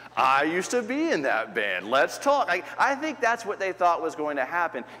Genesis? I used to be in that band. Let's talk." I think that's what they thought was going to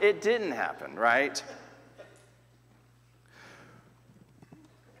happen. It didn't happen, right?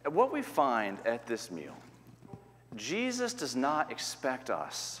 What we find at this meal, Jesus does not expect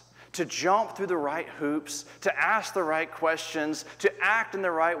us to jump through the right hoops, to ask the right questions, to act in the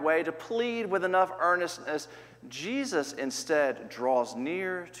right way, to plead with enough earnestness. Jesus instead draws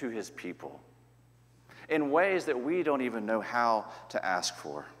near to his people in ways that we don't even know how to ask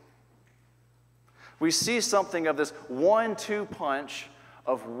for. We see something of this 1-2 punch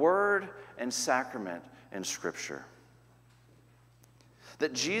of word and sacrament in Scripture.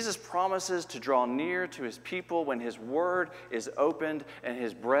 That Jesus promises to draw near to his people when his word is opened and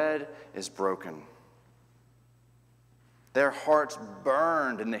his bread is broken. Their hearts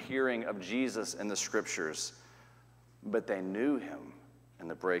burned in the hearing of Jesus in the Scriptures, but they knew him in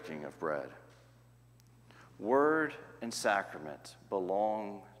the breaking of bread. Word and sacrament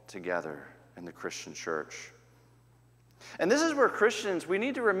belong together in the Christian church. And this is where Christians, we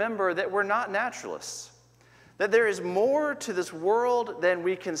need to remember that we're not naturalists. That there is more to this world than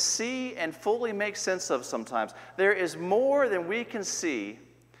we can see and fully make sense of sometimes. There is more than we can see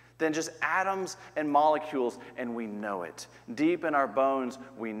than just atoms and molecules, and we know it. Deep in our bones,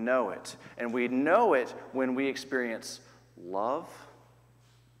 we know it. And we know it when we experience love,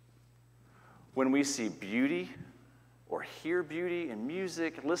 when we see beauty, or hear beauty in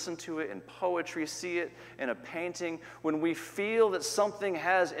music, listen to it in poetry, see it in a painting, when we feel that something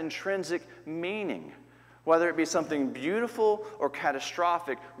has intrinsic meaning, whether it be something beautiful or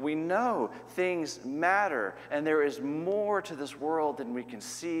catastrophic, we know things matter, and there is more to this world than we can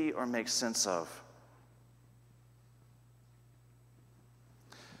see or make sense of.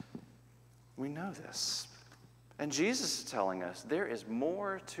 We know this. And Jesus is telling us there is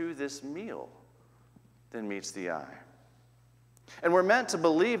more to this meal than meets the eye. And we're meant to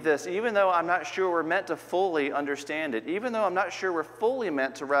believe this, even though I'm not sure we're meant to fully understand it, even though I'm not sure we're fully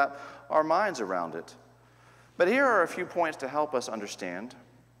meant to wrap our minds around it. But here are a few points to help us understand.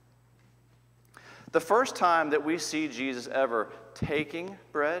 The first time that we see Jesus ever taking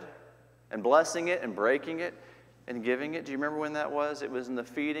bread and blessing it and breaking it and giving it, do you remember when that was? It was in the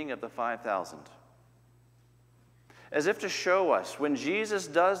feeding of the 5,000. As if to show us, when Jesus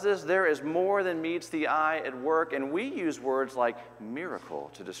does this, there is more than meets the eye at work, and we use words like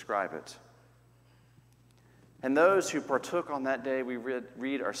miracle to describe it. And those who partook on that day, we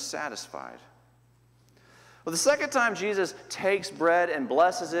read, are satisfied. Well, the second time Jesus takes bread and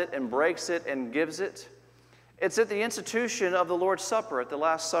blesses it and breaks it and gives it, it's at the institution of the Lord's Supper, at the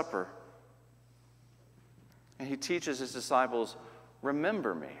Last Supper. And he teaches his disciples,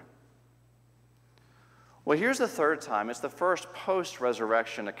 remember me. Well, here's the third time. It's the first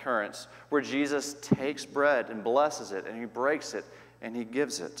post-resurrection occurrence where Jesus takes bread and blesses it, and he breaks it, and he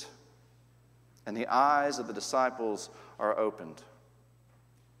gives it. And the eyes of the disciples are opened.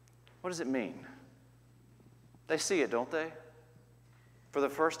 What does it mean? They see it, don't they? For the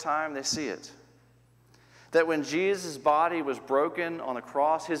first time, they see it. That when Jesus' body was broken on the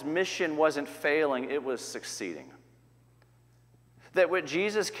cross, his mission wasn't failing, it was succeeding. That what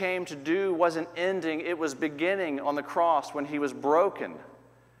Jesus came to do wasn't ending, it was beginning on the cross when he was broken.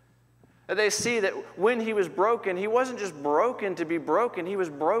 That they see that when he was broken, he wasn't just broken to be broken, he was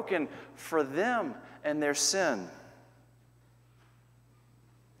broken for them and their sin.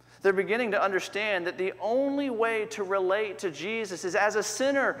 They're beginning to understand that the only way to relate to Jesus is as a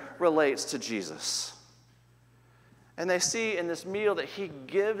sinner relates to Jesus. And they see in this meal that he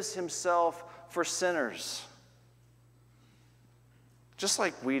gives himself for sinners. Just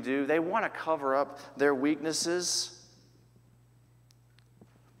like we do, they want to cover up their weaknesses.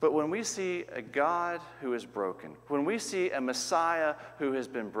 But when we see a God who is broken, when we see a Messiah who has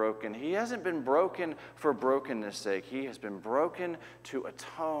been broken, he hasn't been broken for brokenness' sake. He has been broken to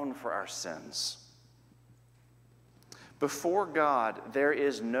atone for our sins. Before God, there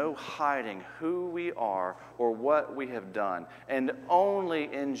is no hiding who we are or what we have done. And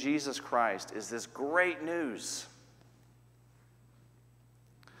only in Jesus Christ is this great news.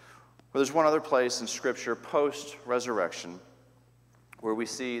 Well, there's one other place in Scripture post-resurrection where we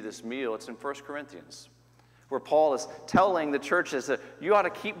see this meal. It's in 1 Corinthians, where Paul is telling the churches that you ought to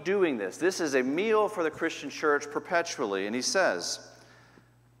keep doing this. This is a meal for the Christian church perpetually. And he says,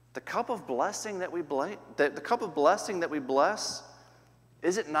 the cup of blessing that we bless,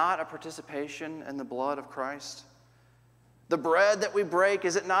 is it not a participation in the blood of Christ? The bread that we break,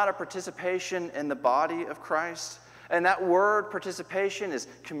 is it not a participation in the body of Christ? And that word participation is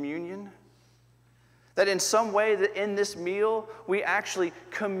communion. That in some way that in this meal we actually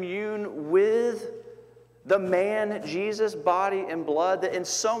commune with the man Jesus, body and blood. That in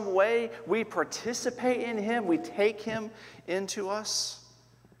some way we participate in him, we take him into us.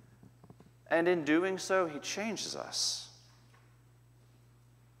 And in doing so, he changes us.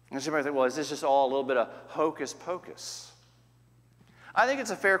 And somebody think, well, is this just all a little bit of hocus pocus? I think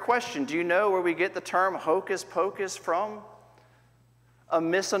it's a fair question. Do you know where we get the term hocus pocus from? A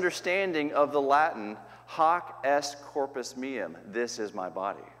misunderstanding of the Latin hoc est corpus meum. This is my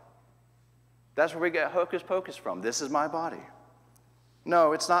body. That's where we get hocus pocus from. This is my body.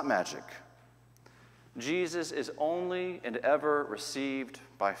 No, it's not magic. Jesus is only and ever received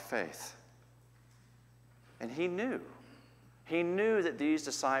by faith. And he knew. He knew that these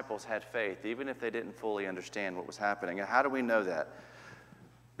disciples had faith, even if they didn't fully understand what was happening. And how do we know that?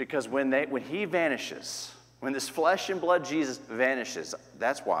 Because when he vanishes, when this flesh and blood Jesus vanishes,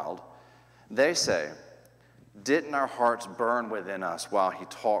 that's wild, they say, didn't our hearts burn within us while he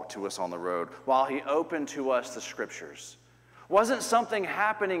talked to us on the road, while he opened to us the Scriptures? Wasn't something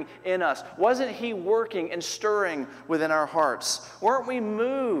happening in us? Wasn't he working and stirring within our hearts? Weren't we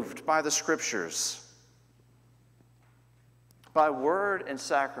moved by the Scriptures? By word and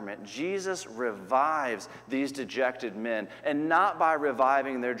sacrament, Jesus revives these dejected men, and not by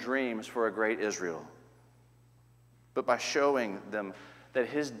reviving their dreams for a great Israel, but by showing them that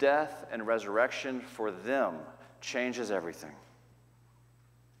his death and resurrection for them changes everything.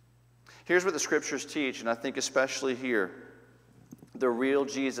 Here's what the scriptures teach, and I think especially here, the real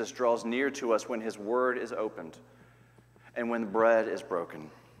Jesus draws near to us when his word is opened and when bread is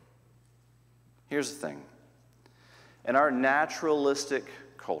broken. Here's the thing. In our naturalistic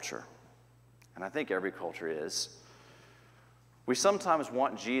culture, and I think every culture is, we sometimes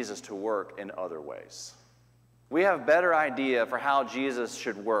want Jesus to work in other ways. We have a better idea for how Jesus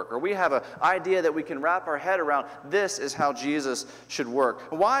should work, or we have an idea that we can wrap our head around. This is how Jesus should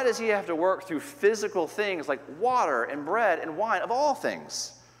work. Why does he have to work through physical things like water and bread and wine, of all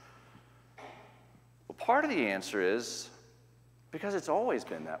things? Well, part of the answer is because it's always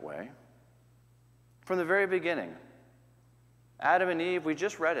been that way. From the very beginning, Adam and Eve, we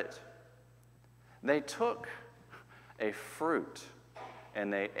just read it. They took a fruit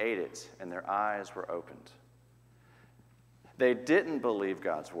and they ate it, and their eyes were opened. They didn't believe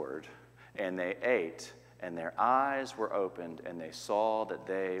God's word, and they ate, and their eyes were opened, and they saw that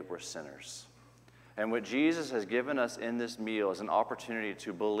they were sinners. And what Jesus has given us in this meal is an opportunity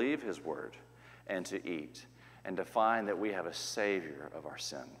to believe his word and to eat, and to find that we have a Savior of our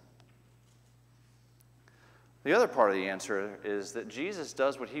sin. The other part of the answer is that Jesus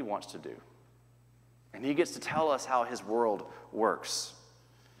does what he wants to do, and he gets to tell us how his world works.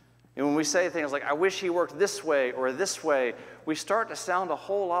 And when we say things like, I wish he worked this way or this way, we start to sound a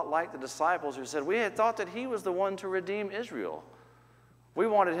whole lot like the disciples who said, we had thought that he was the one to redeem Israel. We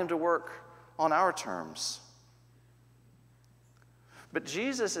wanted him to work on our terms. But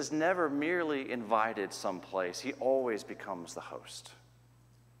Jesus is never merely invited someplace. He always becomes the host.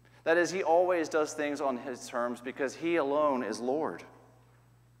 That is, he always does things on his terms because he alone is Lord.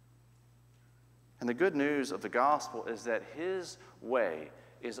 And the good news of the gospel is that his way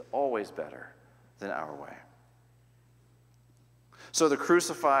is always better than our way. So the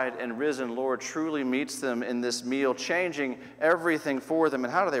crucified and risen Lord truly meets them in this meal, changing everything for them.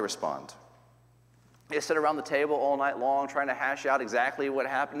 And how do they respond? They sit around the table all night long trying to hash out exactly what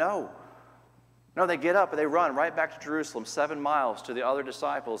happened? No, they get up and they run right back to Jerusalem, 7 miles to the other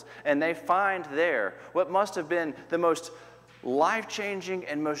disciples, and they find there what must have been the most life-changing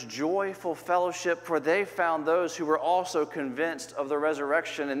and most joyful fellowship, for they found those who were also convinced of the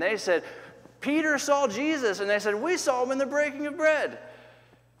resurrection. And they said, Peter saw Jesus, and they said, we saw him in the breaking of bread.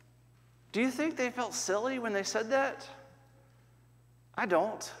 Do you think they felt silly when they said that? I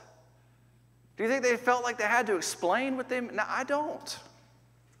don't. Do you think they felt like they had to explain what they meant? No, I don't.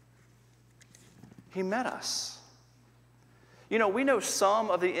 He met us. You know, we know some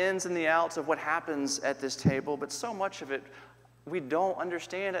of the ins and the outs of what happens at this table, but so much of it we don't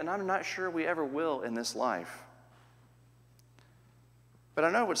understand, and I'm not sure we ever will in this life. But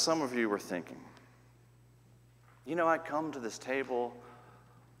I know what some of you were thinking. You know, I come to this table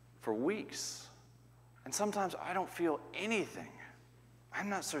for weeks, and sometimes I don't feel anything. I'm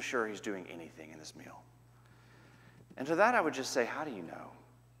not so sure he's doing anything in this meal. And to that I would just say, how do you know?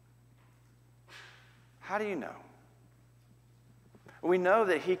 How do you know? We know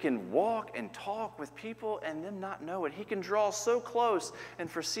that he can walk and talk with people and them not know it. He can draw so close, and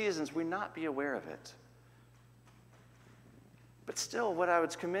for seasons we not be aware of it. But still, what I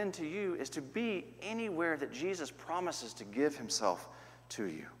would commend to you is to be anywhere that Jesus promises to give himself to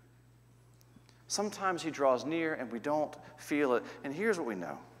you. Sometimes he draws near and we don't feel it. And here's what we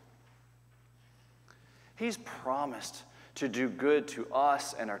know. He's promised to do good to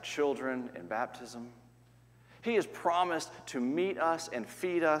us and our children in baptism. He has promised to meet us and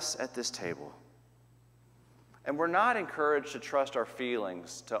feed us at this table. And we're not encouraged to trust our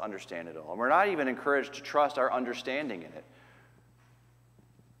feelings to understand it all. And we're not even encouraged to trust our understanding in it.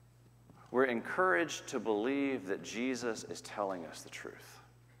 We're encouraged to believe that Jesus is telling us the truth.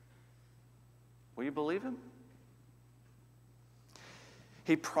 Will you believe him?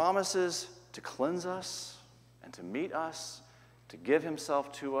 He promises to cleanse us and to meet us, to give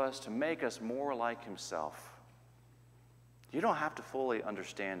himself to us, to make us more like himself. You don't have to fully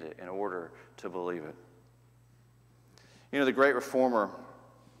understand it in order to believe it. You know, the great reformer,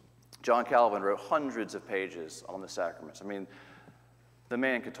 John Calvin, wrote hundreds of pages on the sacraments. I mean, the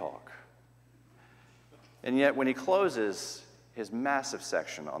man could talk. And yet, when he closes his massive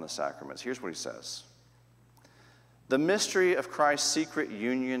section on the sacraments, here's what he says. The mystery of Christ's secret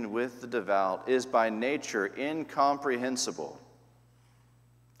union with the devout is by nature incomprehensible.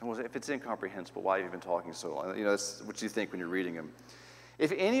 And if it's incomprehensible, why have you been talking so long? You know, that's what you think when you're reading him.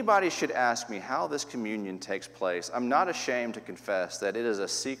 If anybody should ask me how this communion takes place, I'm not ashamed to confess that it is a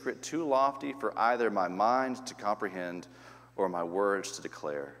secret too lofty for either my mind to comprehend or my words to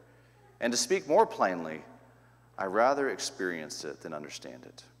declare. And to speak more plainly, I rather experience it than understand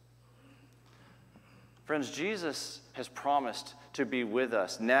it. Friends, Jesus has promised to be with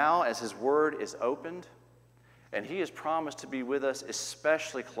us now as his word is opened, and he has promised to be with us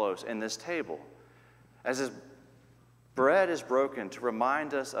especially close in this table, as his bread is broken to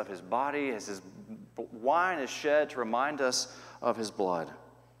remind us of his body, as his wine is shed to remind us of his blood.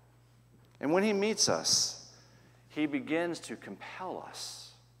 And when he meets us, he begins to compel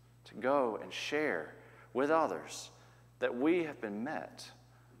us to go and share with others that we have been met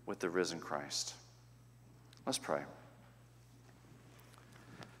with the risen Christ. Let's pray.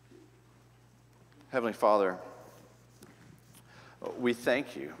 Heavenly Father, we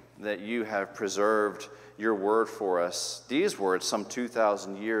thank you that you have preserved your word for us. These words, some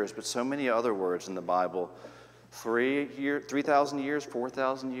 2,000 years, but so many other words in the Bible, 3,000 years,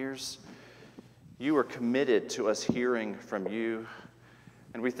 4,000 years. You are committed to us hearing from you.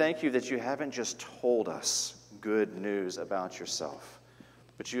 And we thank you that you haven't just told us good news about yourself,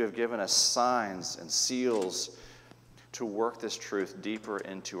 but you have given us signs and seals to work this truth deeper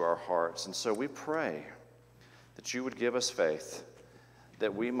into our hearts. And so we pray that you would give us faith,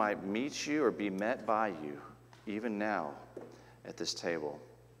 that we might meet you or be met by you, even now at this table.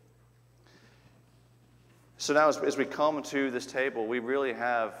 So now as we come to this table, we really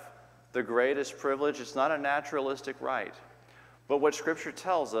have the greatest privilege. It's not a naturalistic right. But what Scripture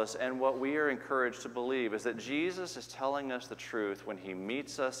tells us and what we are encouraged to believe is that Jesus is telling us the truth when he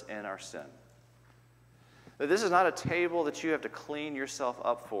meets us in our sin. That this is not a table that you have to clean yourself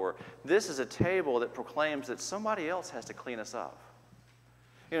up for. This is a table that proclaims that somebody else has to clean us up.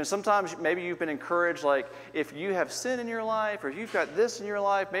 You know, sometimes maybe you've been encouraged, like, if you have sin in your life or if you've got this in your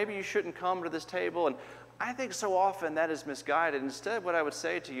life, maybe you shouldn't come to this table. And I think so often that is misguided. Instead, what I would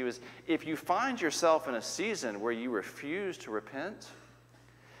say to you is, if you find yourself in a season where you refuse to repent,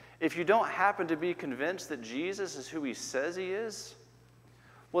 if you don't happen to be convinced that Jesus is who he says he is,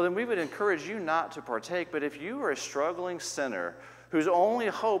 well, then we would encourage you not to partake. But if you are a struggling sinner whose only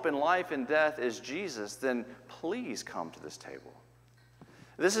hope in life and death is Jesus, then please come to this table.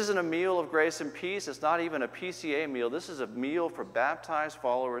 This isn't a meal of grace and peace. It's not even a PCA meal. This is a meal for baptized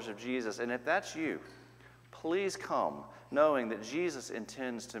followers of Jesus. And if that's you, please come, knowing that Jesus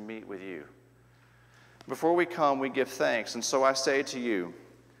intends to meet with you. Before we come, we give thanks. And so I say to you,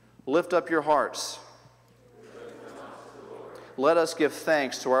 lift up your hearts. Let us give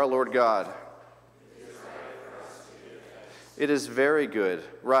thanks to our Lord God. It is very good,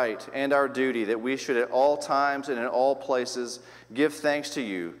 right, and our duty that we should at all times and in all places give thanks to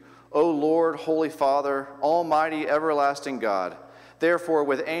you, O Lord, Holy Father, Almighty, everlasting God. Therefore,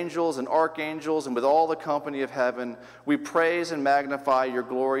 with angels and archangels and with all the company of heaven, we praise and magnify your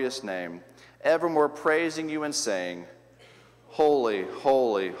glorious name, evermore praising you and saying, Holy,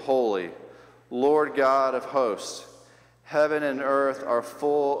 holy, holy, Lord God of hosts, heaven and earth are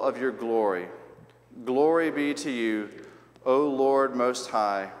full of your glory. Glory be to you, O Lord Most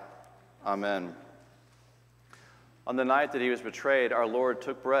High. Amen. On the night that he was betrayed, our Lord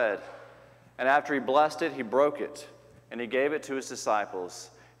took bread, and after he blessed it, he broke it, and he gave it to his disciples,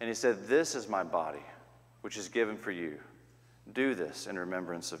 and he said, This is my body, which is given for you. Do this in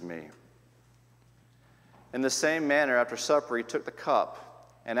remembrance of me. In the same manner, after supper, he took the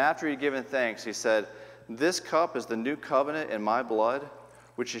cup, and after he had given thanks, he said, This cup is the new covenant in my blood,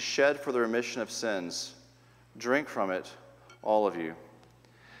 which is shed for the remission of sins. Drink from it, all of you.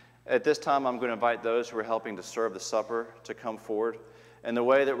 At this time, I'm going to invite those who are helping to serve the supper to come forward. And the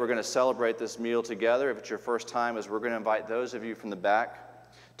way that we're going to celebrate this meal together, if it's your first time, is we're going to invite those of you from the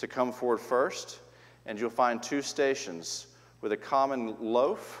back to come forward first. And you'll find two stations with a common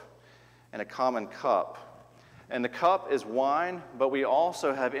loaf and a common cup. And the cup is wine, but we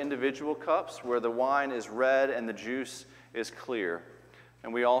also have individual cups where the wine is red and the juice is clear.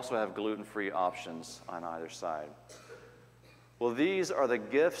 And we also have gluten-free options on either side. Well, these are the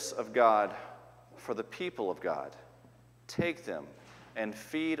gifts of God for the people of God. Take them and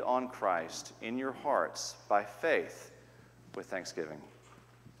feed on Christ in your hearts by faith with thanksgiving.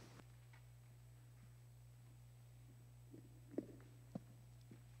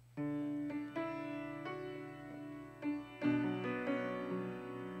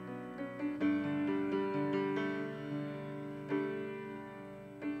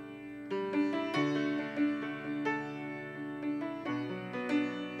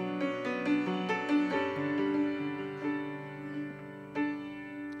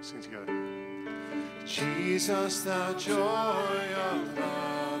 Jesus, the joy of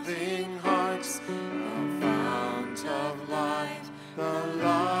loving hearts, the fount of life, the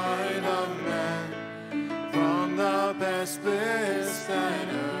light of men. From the best bliss that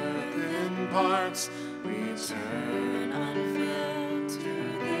earth imparts, we turn unfilled to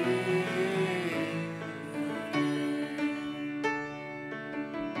thee.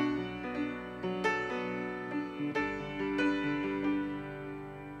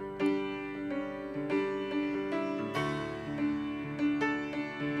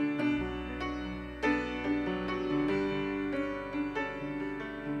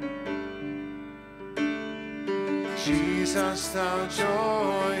 Jesus, thou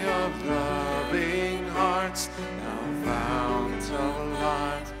joy of loving hearts, thou fount of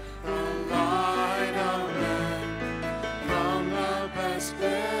life, the light of men. From the best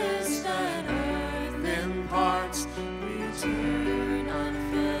bliss that earth imparts, we turn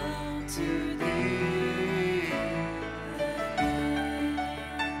unfilled to thee.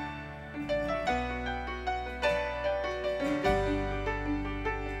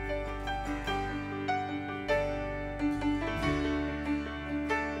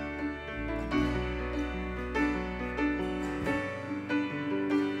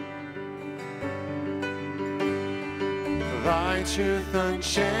 Thy truth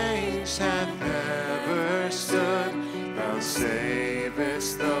unchanged hath never stood. Thou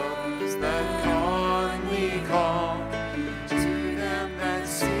savest those that fondly call. To them that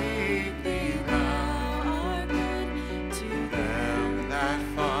seek thee, thou art good. To them that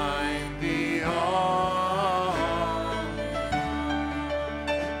find thee all.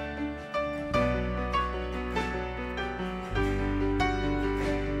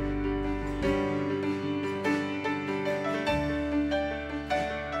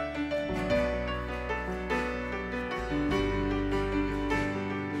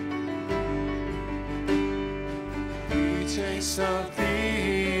 Taste of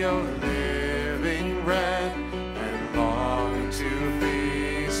thee, O living bread, and long to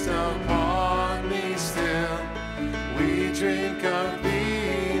feast upon thee still. We drink of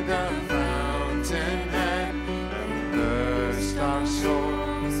thee, the fountainhead, and thirst our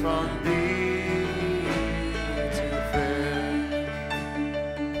souls from thee to fill.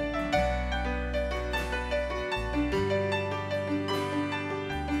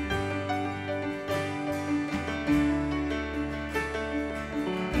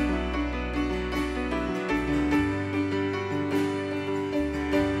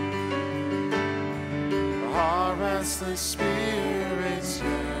 Restless spirits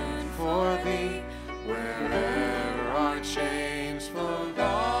yearn for thee, wherever our changeful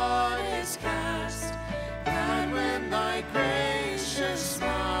lot is cast, that when thy gracious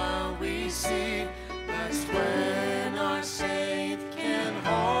smile we see, that's when our saint can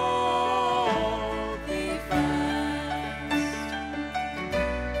hold thee fast.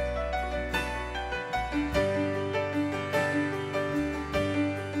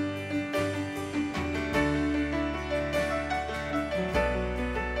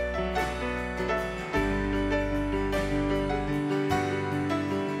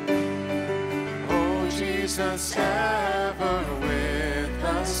 Jesus, ever with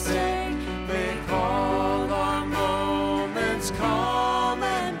us stay, make all our moments calm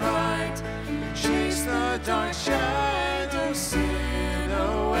and bright. Chase the dark shadows, sin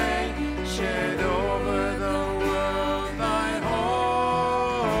away, shed over the world thy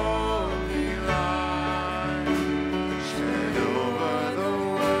holy light. Shed over the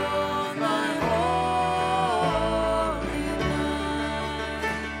world thy holy light.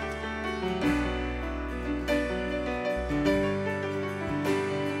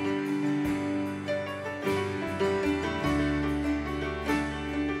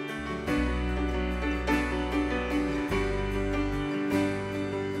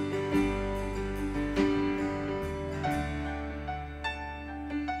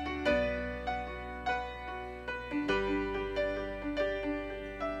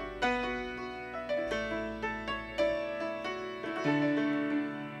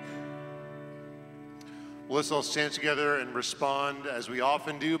 Let's all stand together and respond as we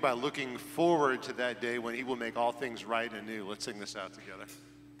often do by looking forward to that day when he will make all things right and new. Let's sing this out together.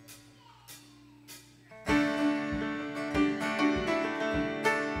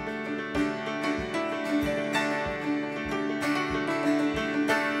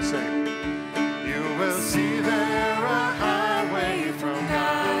 Sing. You will see there a highway from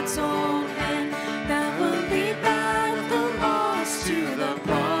God's own hand that will lead back the lost to the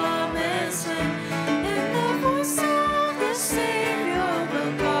promised land. Of the Savior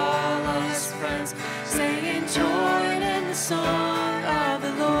will call us friends, saying join in the song of the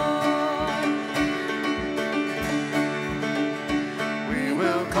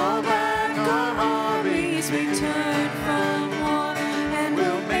call back our armies returned from war, and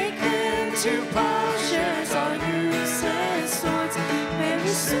we'll make into plowshares our useless swords. May we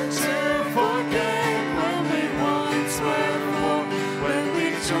soon to forget when we once were poor, when we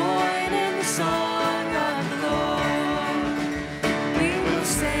join in the song of the Lord. We will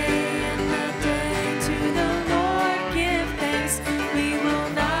say in that day to the Lord, give thanks. We will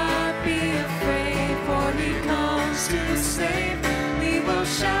not be afraid, for he comes to save. We will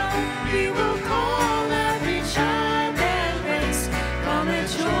shout, we will call every child and race. Come and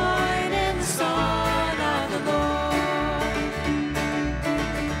join in the song of the Lord.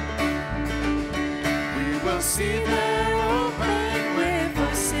 We will see their old banquet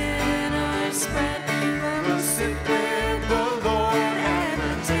for sinners spread. We'll sit with the Lord at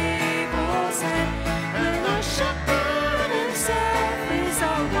the table's head. And the shepherd himself is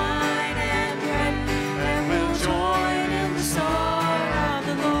our wine and bread. And we'll join in the song of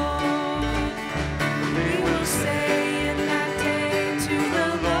the Lord. We will say in that day to the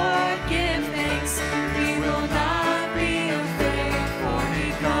Lord, give thanks. We will not be afraid, for he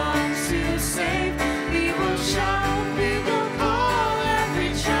comes to save. We will shout, we will call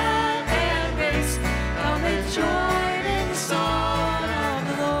every child and race. Come and join in the song of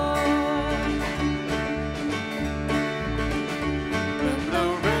the Lord. When the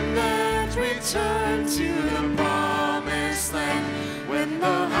remnant return to the promised land, when the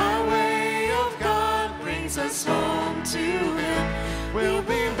highway of God brings us home to him, we'll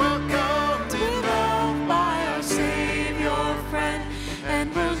be welcomed in love by our Savior friend,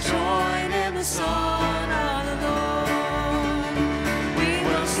 and we'll join in the song of the Lord. We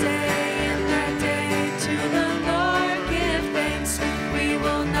will say in that day to the Lord, give thanks. We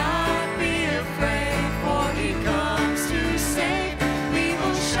will not be afraid, for he comes to save. We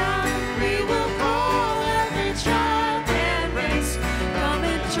will shout, we will call every tribe and race. Come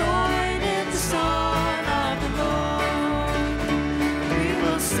and join in the song of the Lord. We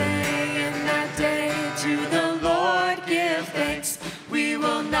will say in that day to the Lord, give thanks. We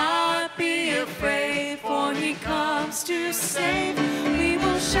will not be afraid, for he comes to save. We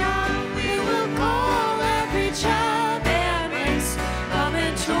will shout, we will call every child and race. Come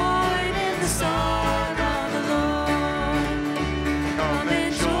and join in the song of the Lord. Come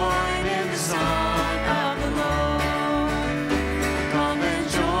and join in the song of the Lord. Come and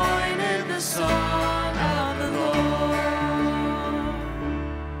join in the song of the Lord.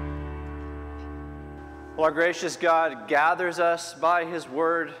 Well, our gracious God gathers us by his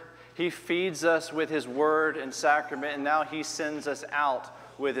word. He feeds us with his word and sacrament, and now he sends us out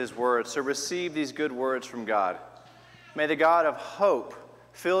with his word. So receive these good words from God. May the God of hope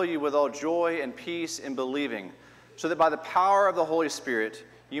fill you with all joy and peace in believing, so that by the power of the Holy Spirit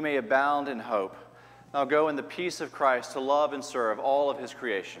you may abound in hope. Now go in the peace of Christ to love and serve all of his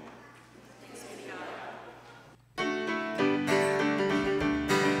creation.